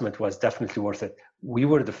investment was definitely worth it. We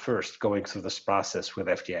were the first going through this process with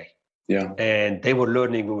FDA. Yeah. And they were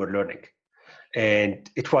learning, we were learning. And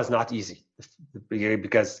it was not easy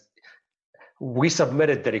because we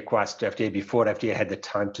submitted the request to FDA before FDA had the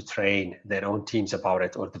time to train their own teams about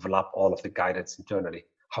it or develop all of the guidance internally,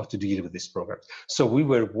 how to deal with this program. So we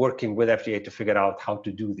were working with FDA to figure out how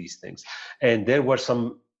to do these things. And there were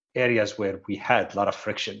some areas where we had a lot of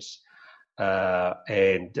frictions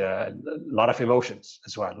and a lot of emotions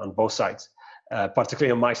as well on both sides,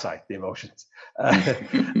 particularly on my side, the emotions.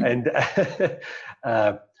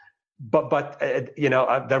 But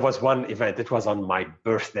there was one event. It was on my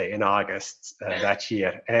birthday in August that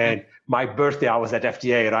year. And my birthday, I was at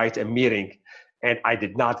FDA, right, a meeting, and I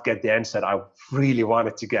did not get the answer I really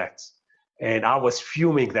wanted to get. And I was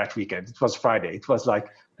fuming that weekend. It was Friday. It was like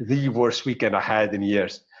the worst weekend I had in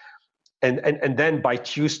years. And then by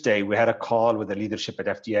Tuesday, we had a call with the leadership at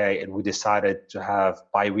FDA, and we decided to have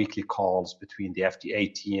bi-weekly calls between the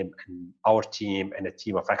FDA team and our team and a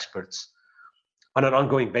team of experts on an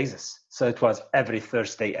ongoing basis. So it was every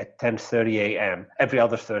Thursday at 10:30 a.m., every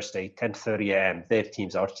other Thursday, 10:30 a.m., their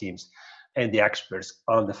teams, our teams, and the experts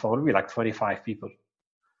on the phone. We like 25 people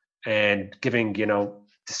and giving,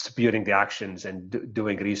 distributing the actions and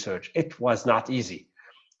doing research. It was not easy,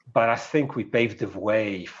 but I think we paved the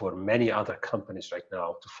way for many other companies right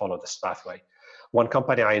now to follow this pathway. One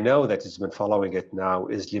company I know that has been following it now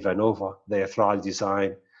is LivaNova. Their trial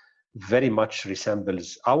design very much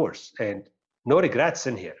resembles ours, and no regrets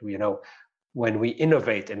in here. When we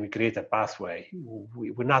innovate and we create a pathway,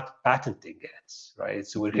 we're not patenting it, right?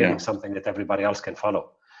 So we're creating something that everybody else can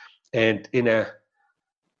follow. And in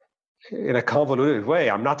a convoluted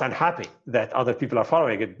way, I'm not unhappy that other people are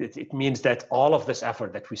following it. It means that all of this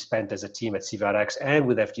effort that we spent as a team at CVRx and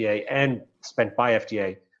with FDA and spent by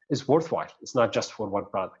FDA is worthwhile. It's not just for one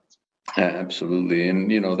product. Absolutely. And,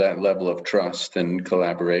 that level of trust and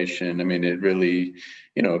collaboration, it really,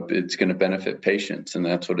 it's going to benefit patients, and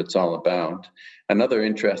that's what it's all about. Another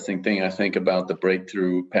interesting thing I think about the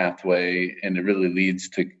breakthrough pathway, and it really leads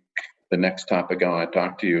to the next topic I want to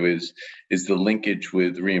talk to you is the linkage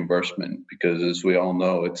with reimbursement, because as we all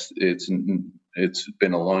know, it's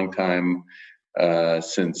been a long time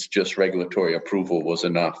since just regulatory approval was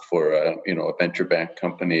enough for a venture-backed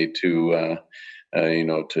company to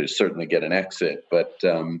certainly get an exit.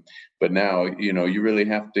 But now, you really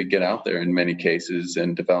have to get out there in many cases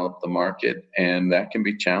and develop the market. And that can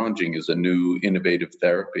be challenging as a new innovative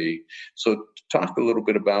therapy. So talk a little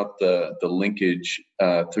bit about the linkage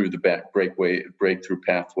through the breakthrough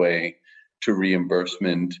pathway to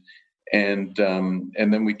reimbursement. And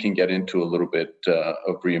then we can get into a little bit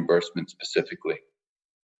of reimbursement specifically.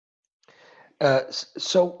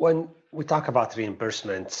 So we talk about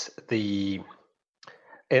reimbursement, and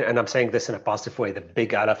I'm saying this in a positive way, the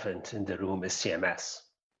big elephant in the room is CMS,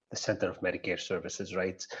 the Center of Medicare Services,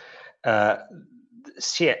 right?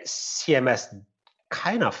 CMS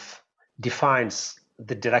kind of defines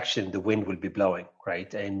the direction the wind will be blowing,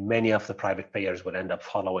 right? And many of the private payers will end up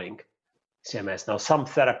following CMS. Now, some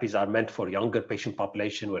therapies are meant for younger patient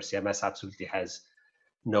population where CMS absolutely has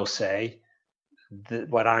no say.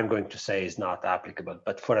 What I'm going to say is not applicable.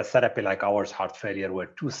 But for a therapy like ours, heart failure, where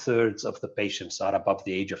 2/3 of the patients are above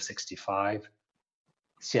the age of 65,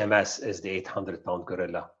 CMS is the 800-pound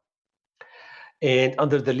gorilla. And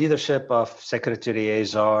under the leadership of Secretary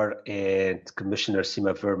Azar and Commissioner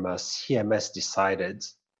Seema Verma, CMS decided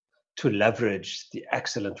to leverage the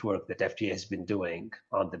excellent work that FDA has been doing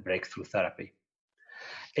on the breakthrough therapy.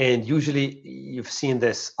 And usually you've seen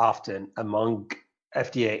this often among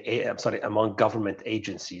among government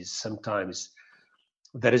agencies. Sometimes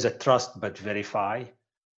there is a trust but verify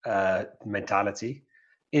mentality.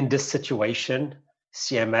 In this situation,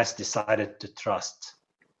 CMS decided to trust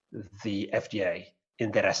the FDA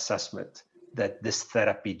in their assessment that this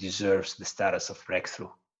therapy deserves the status of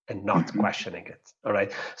breakthrough and not questioning it. All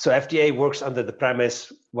right. So FDA works under the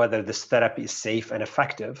premise whether this therapy is safe and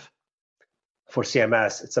effective. For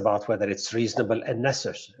CMS, it's about whether it's reasonable and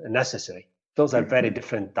necessary. Those are very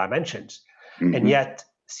different dimensions. And yet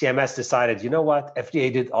CMS decided, you know what,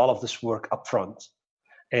 FDA did all of this work upfront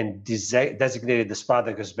and designated this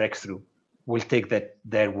product as breakthrough. We'll take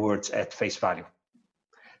their words at face value.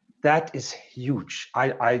 That is huge.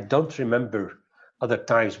 I don't remember other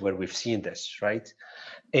times where we've seen this, right?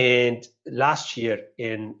 And last year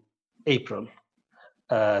in April,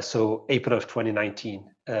 so April of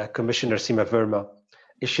 2019, Commissioner Seema Verma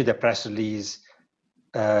issued a press release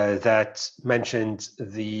that mentioned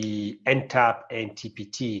the NTAP and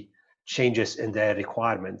TPT changes in their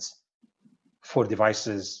requirements for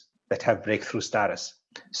devices that have breakthrough status.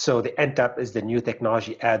 So the NTAP is the new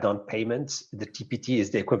technology add-on payments. The TPT is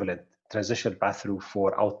the equivalent, transitional pass-through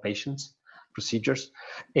for outpatients procedures.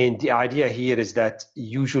 And the idea here is that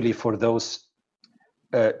usually for those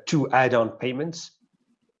two add-on payments,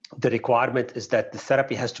 the requirement is that the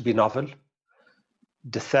therapy has to be novel.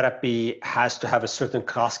 The therapy has to have a certain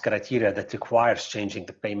cost criteria that requires changing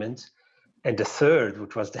the payment. And the third,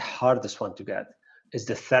 which was the hardest one to get, is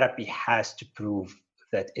the therapy has to prove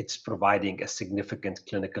that it's providing a significant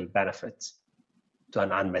clinical benefit to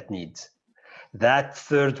an unmet need. That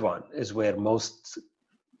third one is where most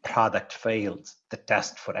product failed the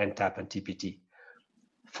test for NTAP and TPT.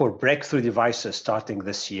 For breakthrough devices starting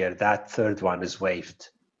this year, that third one is waived.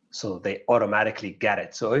 So they automatically get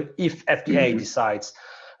it. So if FDA decides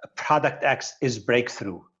a product X is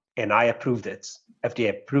breakthrough and I approved it, FDA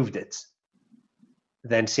approved it,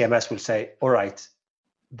 then CMS will say, all right,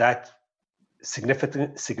 that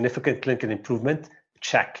significant clinical improvement,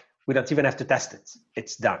 check. We don't even have to test it.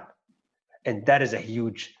 It's done. And that is a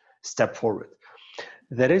huge step forward.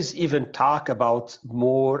 There is even talk about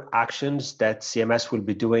more actions that CMS will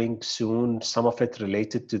be doing soon, some of it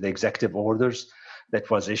related to the executive orders that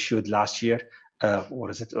was issued last year,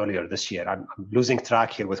 or is it earlier this year? I'm losing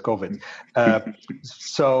track here with COVID.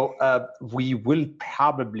 So we will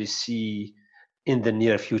probably see in the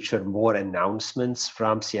near future more announcements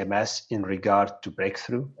from CMS in regard to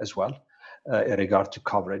breakthrough as well, in regard to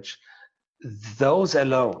coverage. Those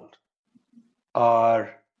alone are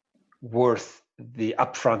worth the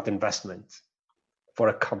upfront investment for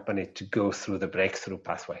a company to go through the breakthrough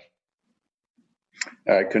pathway.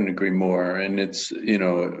 I couldn't agree more. And it's, we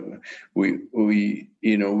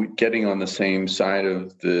getting on the same side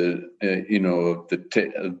of the,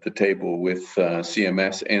 the table with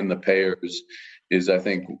CMS and the payers is, I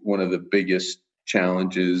think, one of the biggest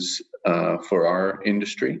challenges for our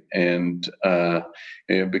industry. And,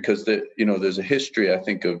 because there's a history, I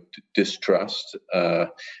think, of distrust.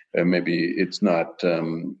 Maybe it's not,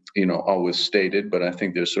 always stated, but I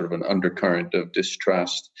think there's sort of an undercurrent of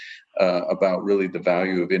distrust about really the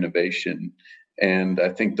value of innovation. And I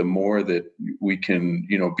think the more that we can,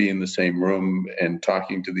 be in the same room and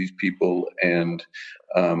talking to these people and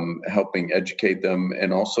helping educate them,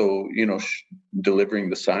 and also, delivering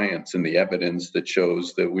the science and the evidence that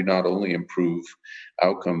shows that we not only improve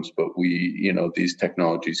outcomes, but we, these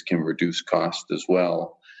technologies can reduce cost as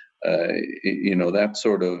well. That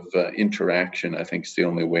sort of interaction, I think, is the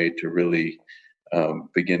only way to really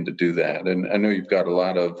begin to do that. And I know you've got a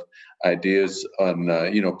lot of ideas on,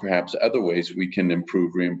 perhaps other ways we can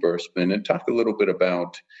improve reimbursement. And talk a little bit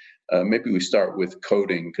about, maybe we start with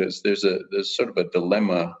coding, because there's sort of a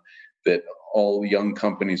dilemma that all young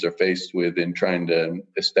companies are faced with in trying to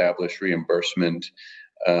establish reimbursement.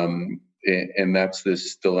 And that's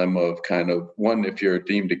this dilemma of kind of, one, if you're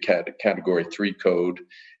deemed a category 3 code,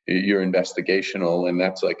 you're investigational, and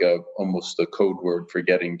that's like almost a code word for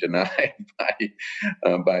getting denied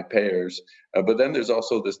by payers. But then there's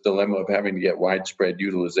also this dilemma of having to get widespread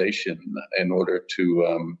utilization in order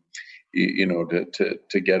to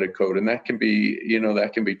to get a code, and that can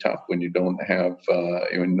be tough when you don't have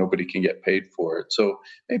when nobody can get paid for it. So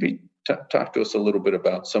maybe talk to us a little bit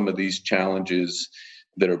about some of these challenges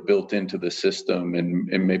that are built into the system,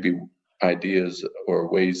 and maybe ideas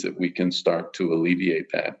or ways that we can start to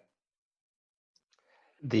alleviate that.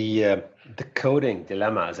 The coding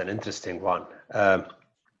dilemma is an interesting one.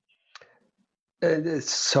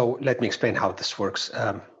 So let me explain how this works,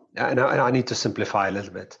 and I need to simplify a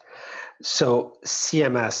little bit. So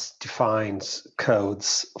CMS defines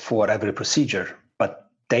codes for every procedure,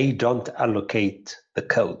 but they don't allocate the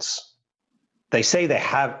codes. They say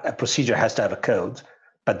a procedure has to have a code,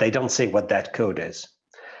 but they don't say what that code is.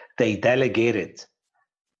 They delegated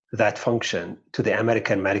that function to the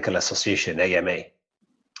American Medical Association, AMA.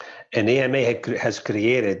 And AMA has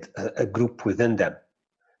created a group within them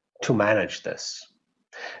to manage this.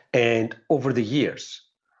 And over the years,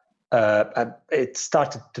 it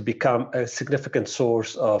started to become a significant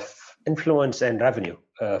source of influence and revenue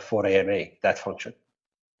for AMA, that function.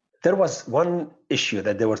 There was one issue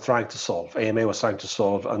that they were trying to solve. AMA was trying to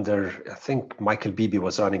solve under, I think Michael Beebe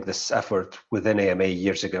was running this effort within AMA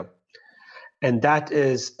years ago. And that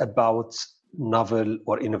is about novel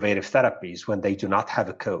or innovative therapies when they do not have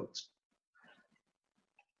a code.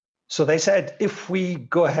 So they said, if we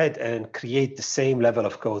go ahead and create the same level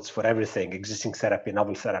of codes for everything, existing therapy,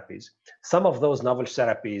 novel therapies, some of those novel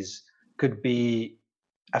therapies could be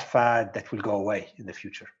a fad that will go away in the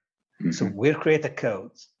future. Mm-hmm. So we'll create a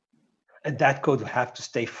code, and that code will have to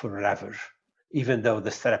stay forever, even though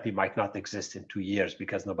this therapy might not exist in 2 years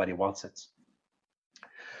because nobody wants it.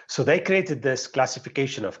 So they created this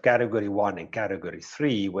classification of category 1 and category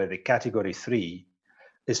 3, where the category 3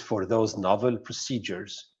 is for those novel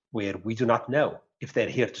procedures where we do not know if they're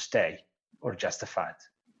here to stay or just a fad.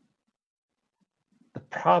 The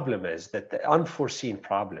problem is that the unforeseen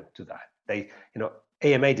problem to that,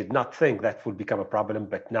 AMA did not think that would become a problem,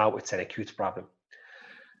 but now it's an acute problem.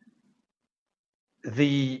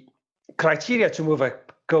 The criteria to move a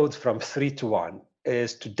code from 3 to 1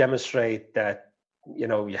 is to demonstrate that you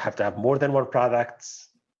have to have more than one product,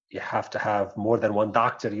 you have to have more than one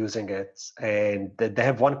doctor using it, and they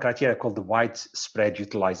have one criteria called the widespread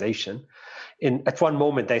utilization. At one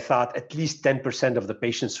moment, they thought at least 10% of the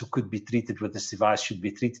patients who could be treated with this device should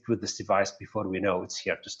be treated with this device before we know it's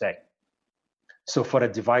here to stay. So for a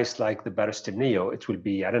device like the Barostim Neo, it will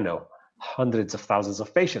be, hundreds of thousands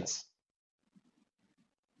of patients.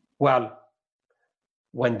 Well,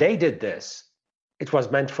 when they did this, it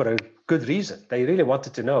was meant for a good reason. They really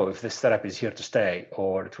wanted to know if this therapy is here to stay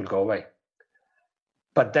or it will go away.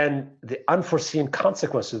 But then the unforeseen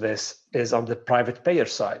consequence of this is on the private payer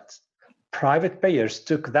side. Private payers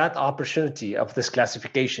took that opportunity of this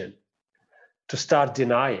classification to start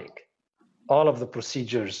denying all of the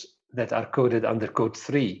procedures that are coded under code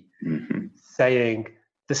 3, mm-hmm. saying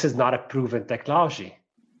this is not a proven technology.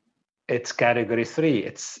 It's category 3,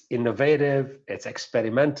 it's innovative, it's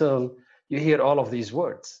experimental. You hear all of these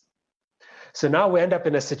words. So now we end up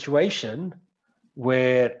in a situation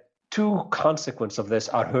where 2 consequences of this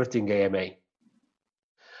are hurting AMA.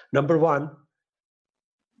 Number one,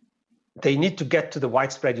 they need to get to the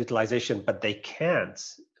widespread utilization, but they can't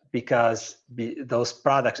because those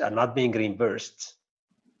products are not being reimbursed.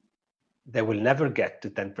 They will never get to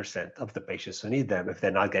 10% of the patients who need them if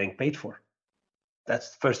they're not getting paid for.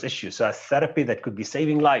 That's the first issue. So a therapy that could be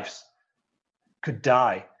saving lives could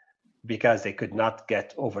die because they could not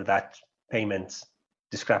get over that payment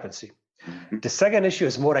discrepancy. Mm-hmm. The second issue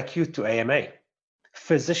is more acute to AMA,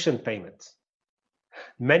 physician payments.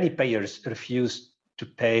 Many payers refuse to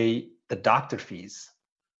pay the doctor fees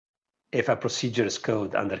if a procedure is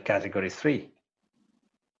coded under category 3.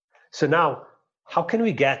 So now, how can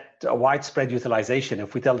we get a widespread utilization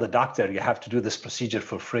if we tell the doctor you have to do this procedure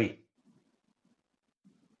for free?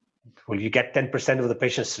 Will you get 10% of the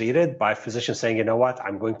patients treated by a physician saying, you know what,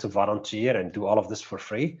 I'm going to volunteer and do all of this for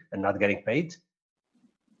free and not getting paid?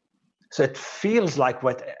 So it feels like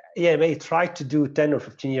what AMA tried to do 10 or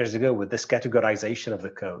 15 years ago with this categorization of the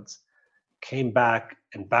codes came back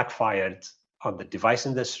and backfired on the device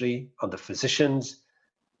industry, on the physicians,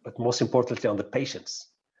 but most importantly on the patients.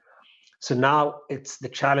 So now the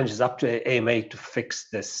challenge is up to AMA to fix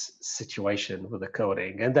this situation with the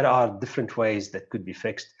coding. And there are different ways that could be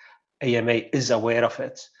fixed. AMA is aware of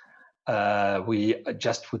it. We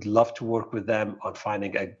just would love to work with them on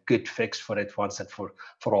finding a good fix for it once and for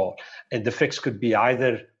all. And the fix could be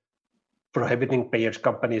either prohibiting payer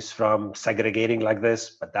companies from segregating like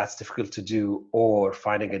this, but that's difficult to do, or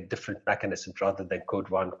finding a different mechanism rather than code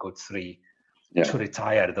 1, code 3 to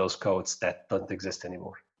retire those codes that don't exist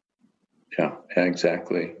anymore. Yeah,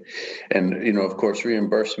 exactly. And, of course,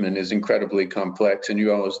 reimbursement is incredibly complex, and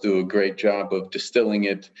you always do a great job of distilling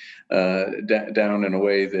it down in a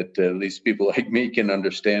way that at least people like me can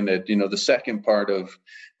understand it. The second part of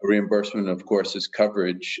reimbursement, of course, is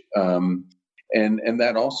coverage. And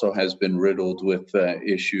that also has been riddled with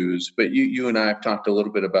issues. But you and I have talked a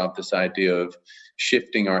little bit about this idea of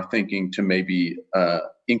shifting our thinking to maybe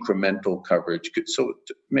incremental coverage. So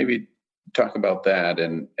maybe talk about that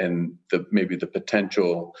and maybe the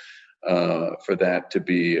potential for that to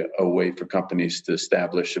be a way for companies to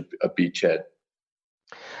establish a beachhead.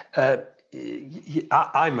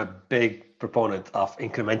 I'm a big proponent of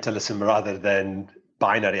incrementalism rather than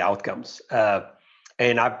binary outcomes.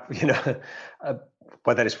 And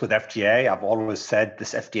whether it's with FDA, I've always said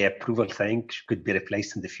this FDA approval thing could be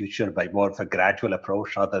replaced in the future by more of a gradual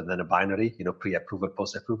approach rather than a binary, pre-approval,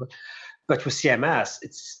 post-approval. But with CMS,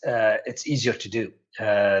 it's easier to do.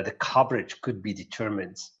 The coverage could be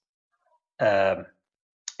determined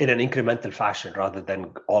in an incremental fashion rather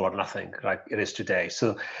than all or nothing like it is today.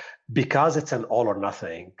 So because it's an all or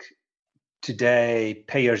nothing, today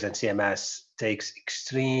payers and CMS takes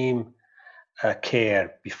extreme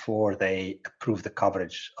care before they approve the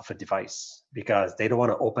coverage of a device, because they don't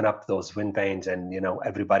want to open up those wind vanes and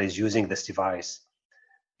everybody's using this device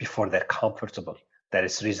before they're comfortable that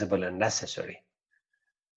it's reasonable and necessary.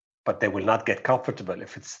 But they will not get comfortable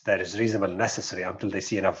if that is reasonable and necessary until they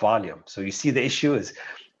see enough volume. So you see the issue is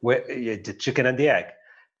the chicken and the egg.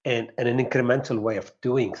 And an incremental way of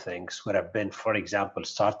doing things would have been, for example,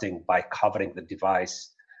 starting by covering the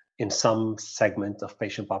device in some segment of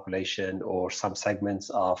patient population or some segments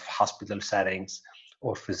of hospital settings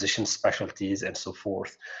or physician specialties and so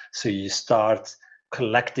forth. So you start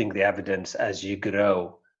collecting the evidence as you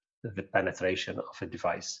grow the penetration of a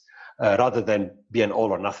device, rather than be an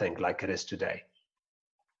all or nothing like it is today.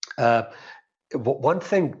 One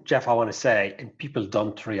thing, Jeff, I want to say, and people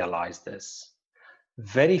don't realize this,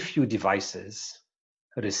 very few devices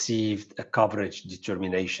received a coverage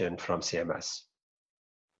determination from CMS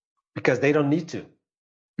because they don't need to.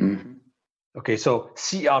 Mm-hmm. Okay, so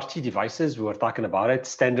CRT devices, we were talking about it,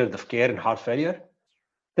 standard of care in heart failure,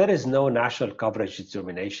 there is no national coverage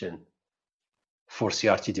determination for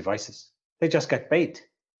CRT devices. They just get paid.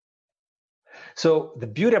 So the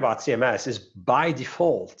beauty about CMS is by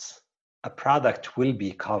default, a product will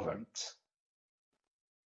be covered.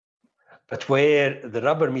 But where the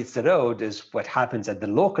rubber meets the road is what happens at the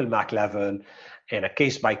local MAC level and a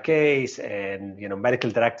case by case, and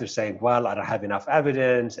medical directors saying, well, I don't have enough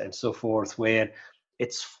evidence and so forth, where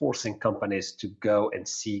it's forcing companies to go and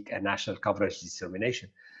seek a national coverage determination.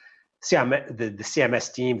 The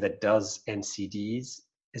CMS team that does NCDs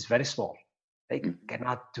is very small. They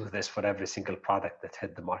cannot do this for every single product that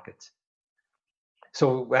hit the market.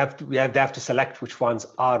 So we have to select which ones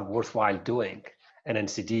are worthwhile doing an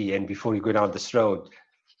NCD. And before you go down this road,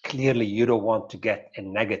 clearly you don't want to get a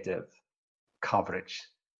negative coverage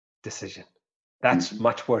decision. That's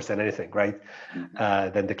much worse than anything, right?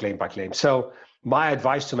 Than the claim by claim. So my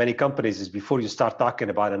advice to many companies is before you start talking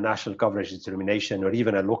about a national coverage determination or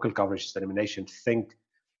even a local coverage determination, think,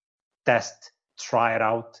 test, try it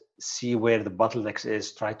out, see where the bottlenecks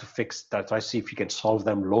is, try to see if you can solve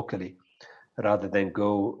them locally rather than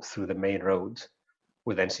go through the main road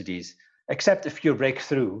with NCDs. Except if you break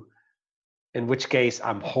through, in which case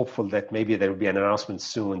I'm hopeful that maybe there will be an announcement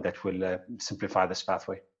soon that will simplify this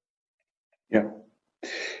pathway.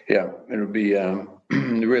 Yeah, it'll be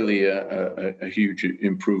really a huge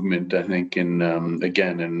improvement, I think, in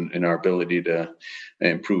our ability to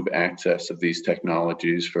improve access of these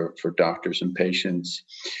technologies for doctors and patients.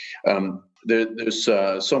 There's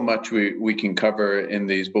so much we can cover in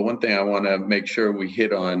these, but one thing I want to make sure we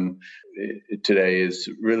hit on today is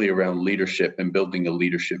really around leadership and building a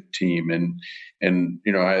leadership team. And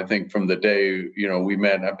I think from the day we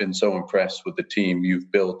met, I've been so impressed with the team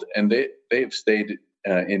you've built, and they've stayed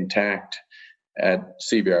intact at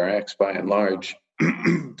CVRx by and large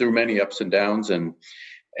through many ups and downs and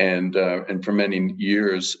for many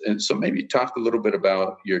years. And so maybe talk a little bit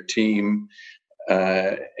about your team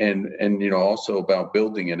and also about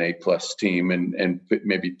building an A+ team and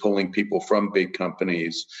maybe pulling people from big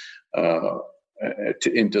companies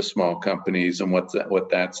into small companies and what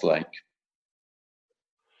that's like.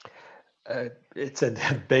 It's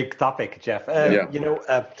a big topic, Jeff.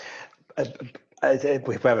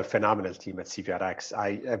 We have a phenomenal team at CVRX.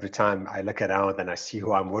 Every time I look around and I see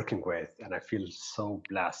who I'm working with, and I feel so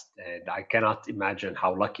blessed, and I cannot imagine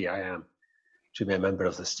how lucky I am to be a member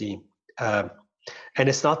of this team. And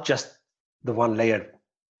it's not just the one layer,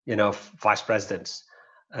 vice presidents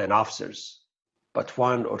and officers, but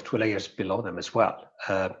 1 or 2 layers below them as well.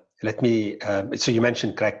 So you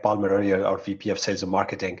mentioned Craig Palmer earlier, our VP of Sales and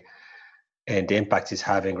Marketing, and the impact he's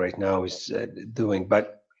having right now is doing.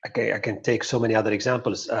 But I can take so many other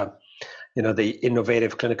examples. The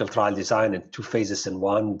innovative clinical trial design in 2 phases in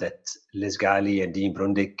 1 that Liz Galley and Dean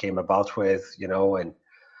Brundig came about with, and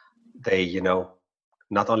they,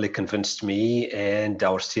 not only convinced me and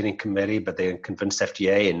our steering committee, but they convinced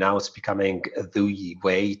FDA, and now it's becoming the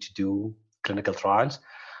way to do clinical trials.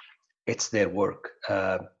 It's their work.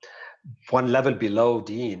 1 level below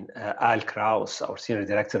Dean, Al Kraus, our Senior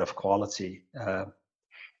Director of Quality,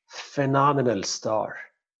 phenomenal star.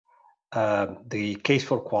 The Case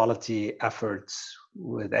for Quality efforts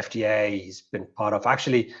with FDA, he's been part of.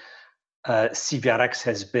 Actually, CVRX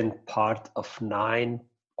has been part of 9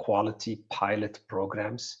 quality pilot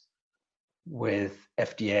programs with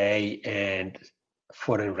FDA and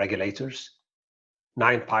foreign regulators.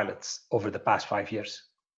 9 pilots over the past 5 years.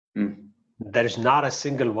 There is not a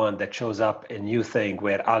single one that shows up a new thing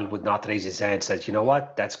where Al would not raise his hand and says, you know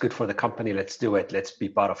what, that's good for the company, let's do it, let's be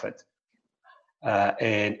part of it.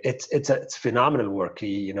 And it's phenomenal work.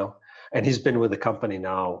 And he's been with the company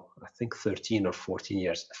now, I think 13 or 14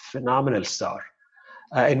 years. Phenomenal star.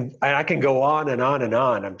 And I can go on and on and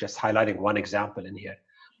on. I'm just highlighting one example in here.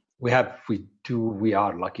 We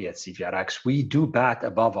are lucky at CVRX. We do bat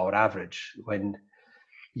above our average. When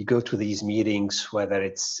you go to these meetings, whether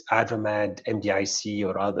it's AdvaMed, MDIC,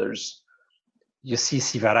 or others, you see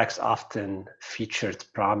CVRX often featured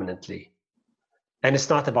prominently. And it's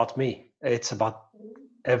not about me. It's about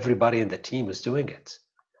everybody in the team who's doing it.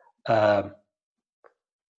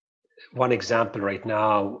 One example right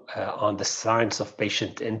now on the science of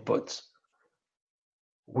patient input.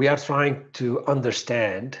 We are trying to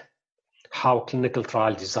understand how clinical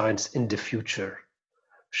trial designs in the future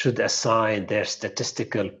should assign their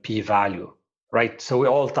statistical p-value, right? So we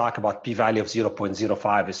all talk about p-value of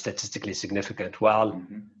 0.05 is statistically significant. Well,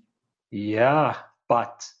 yeah,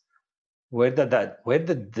 but where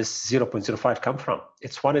did this 0.05 come from?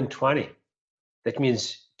 It's 1 in 20. That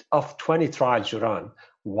means of 20 trials you run,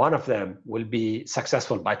 1 of them will be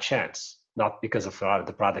successful by chance, not because of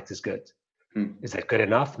the product is good. Is that good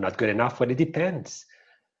enough? Not good enough? Well, it depends.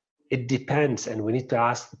 It depends, and we need to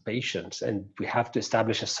ask the patients, and we have to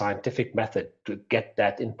establish a scientific method to get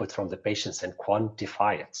that input from the patients and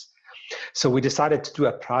quantify it. So we decided to do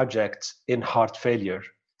a project in heart failure.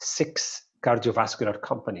 6 cardiovascular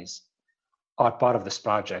companies are part of this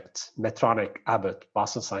project: Medtronic, Abbott,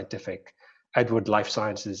 Boston Scientific, Edward Life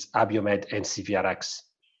Sciences, Abiomed, and CVRX.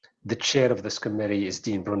 The chair of this committee is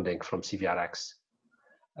Dean Brundig from CVRX.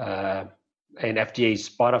 And FDA is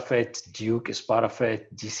part of it, Duke is part of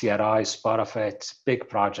it, DCRI is part of it. Big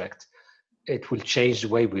project. It will change the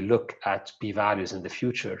way we look at p-values in the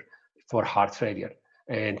future for heart failure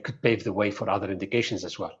and could pave the way for other indications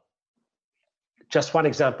as well. Just one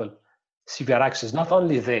example, CVRX is not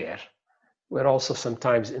only there, we're also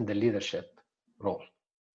sometimes in the leadership role.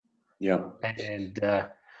 Yeah. And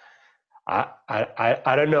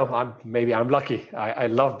I don't know, maybe I'm lucky. I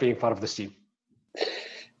love being part of this team.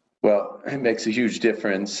 Well, it makes a huge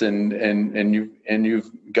difference, and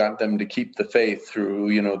you've got them to keep the faith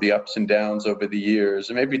through, the ups and downs over the years.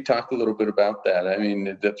 And maybe talk a little bit about that. I mean,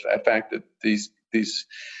 the fact that these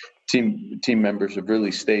team members have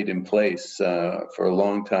really stayed in place for a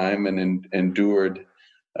long time and endured,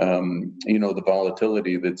 the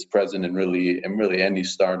volatility that's present in really any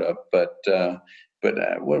startup. But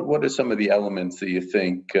what are some of the elements that you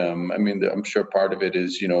think? I'm sure part of it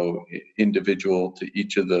is, individual to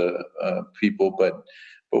each of the people, but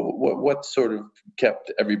what sort of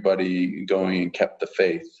kept everybody going and kept the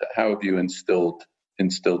faith? How have you instilled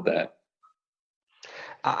that?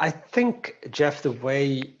 I think, Jeff, the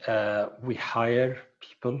way we hire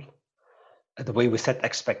people, the way we set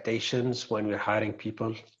expectations when we're hiring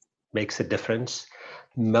people makes a difference.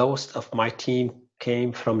 Most of my team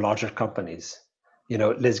came from larger companies.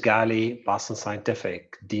 Liz Galley, Boston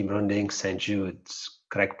Scientific, Dean Brundig, St. Jude's,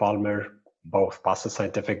 Craig Palmer, both Boston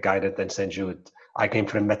Scientific, Guidant, and St. Jude. I came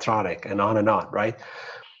from Medtronic, and on, right?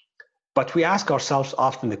 But we ask ourselves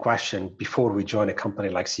often the question before we join a company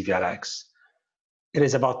like CVRX. It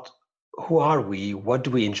is about who are we? What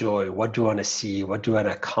do we enjoy? What do we want to see? What do we want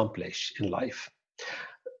to accomplish in life?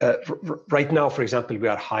 Right now, for example, we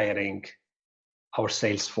are hiring our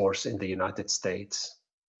sales force in the United States.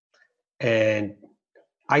 And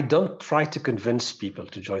I don't try to convince people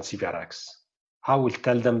to join CVRx. I will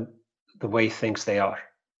tell them the way things they are.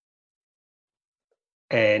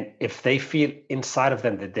 And if they feel inside of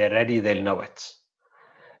them that they're ready, they'll know it.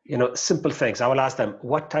 Simple things. I will ask them,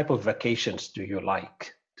 what type of vacations do you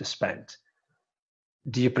like to spend?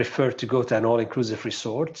 Do you prefer to go to an all-inclusive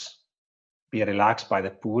resort, be relaxed by the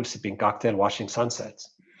pool, sipping cocktail, watching sunsets?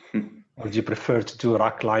 Or do you prefer to do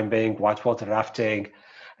rock climbing, whitewater rafting,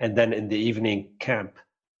 and then in the evening camp?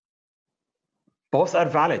 Both are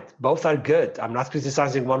valid. Both are good. I'm not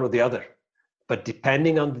criticizing one or the other. But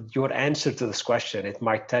depending on your answer to this question, it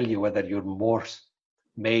might tell you whether you're more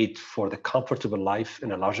made for the comfortable life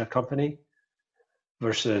in a larger company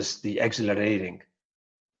versus the exhilarating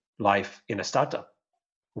life in a startup.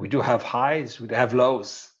 We do have highs, we do have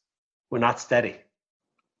lows. We're not steady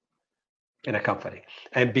in a company.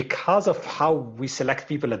 And because of how we select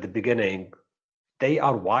people at the beginning, they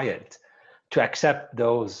are wired to accept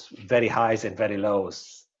those very highs and very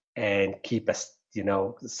lows and keep us,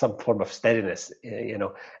 some form of steadiness,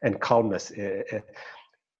 and calmness,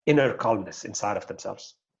 inner calmness inside of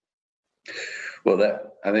themselves. Well,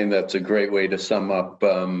 I think that's a great way to sum up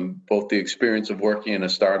both the experience of working in a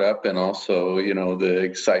startup and also, the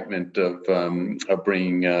excitement of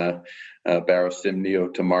bringing Barostim Neo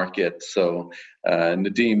to market. So,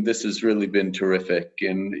 Nadeem, this has really been terrific.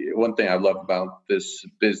 And one thing I love about this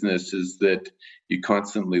business is that you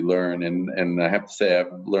constantly learn. And I have to say,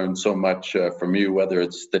 I've learned so much from you, whether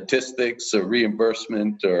it's statistics or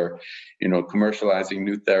reimbursement or, commercializing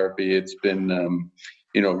new therapy. It's been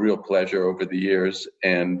real pleasure over the years,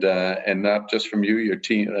 and not just from you, your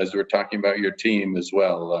team, as we're talking about your team as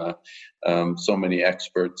well. So many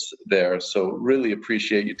experts there. So really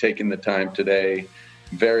appreciate you taking the time today.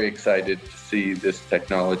 Very excited to see this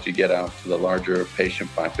technology get out to the larger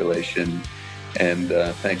patient population. And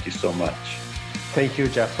thank you so much. Thank you,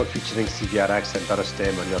 Jeff, for featuring CVRx and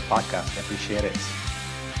Barostim on your podcast. I appreciate it.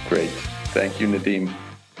 Great. Thank you, Nadeem.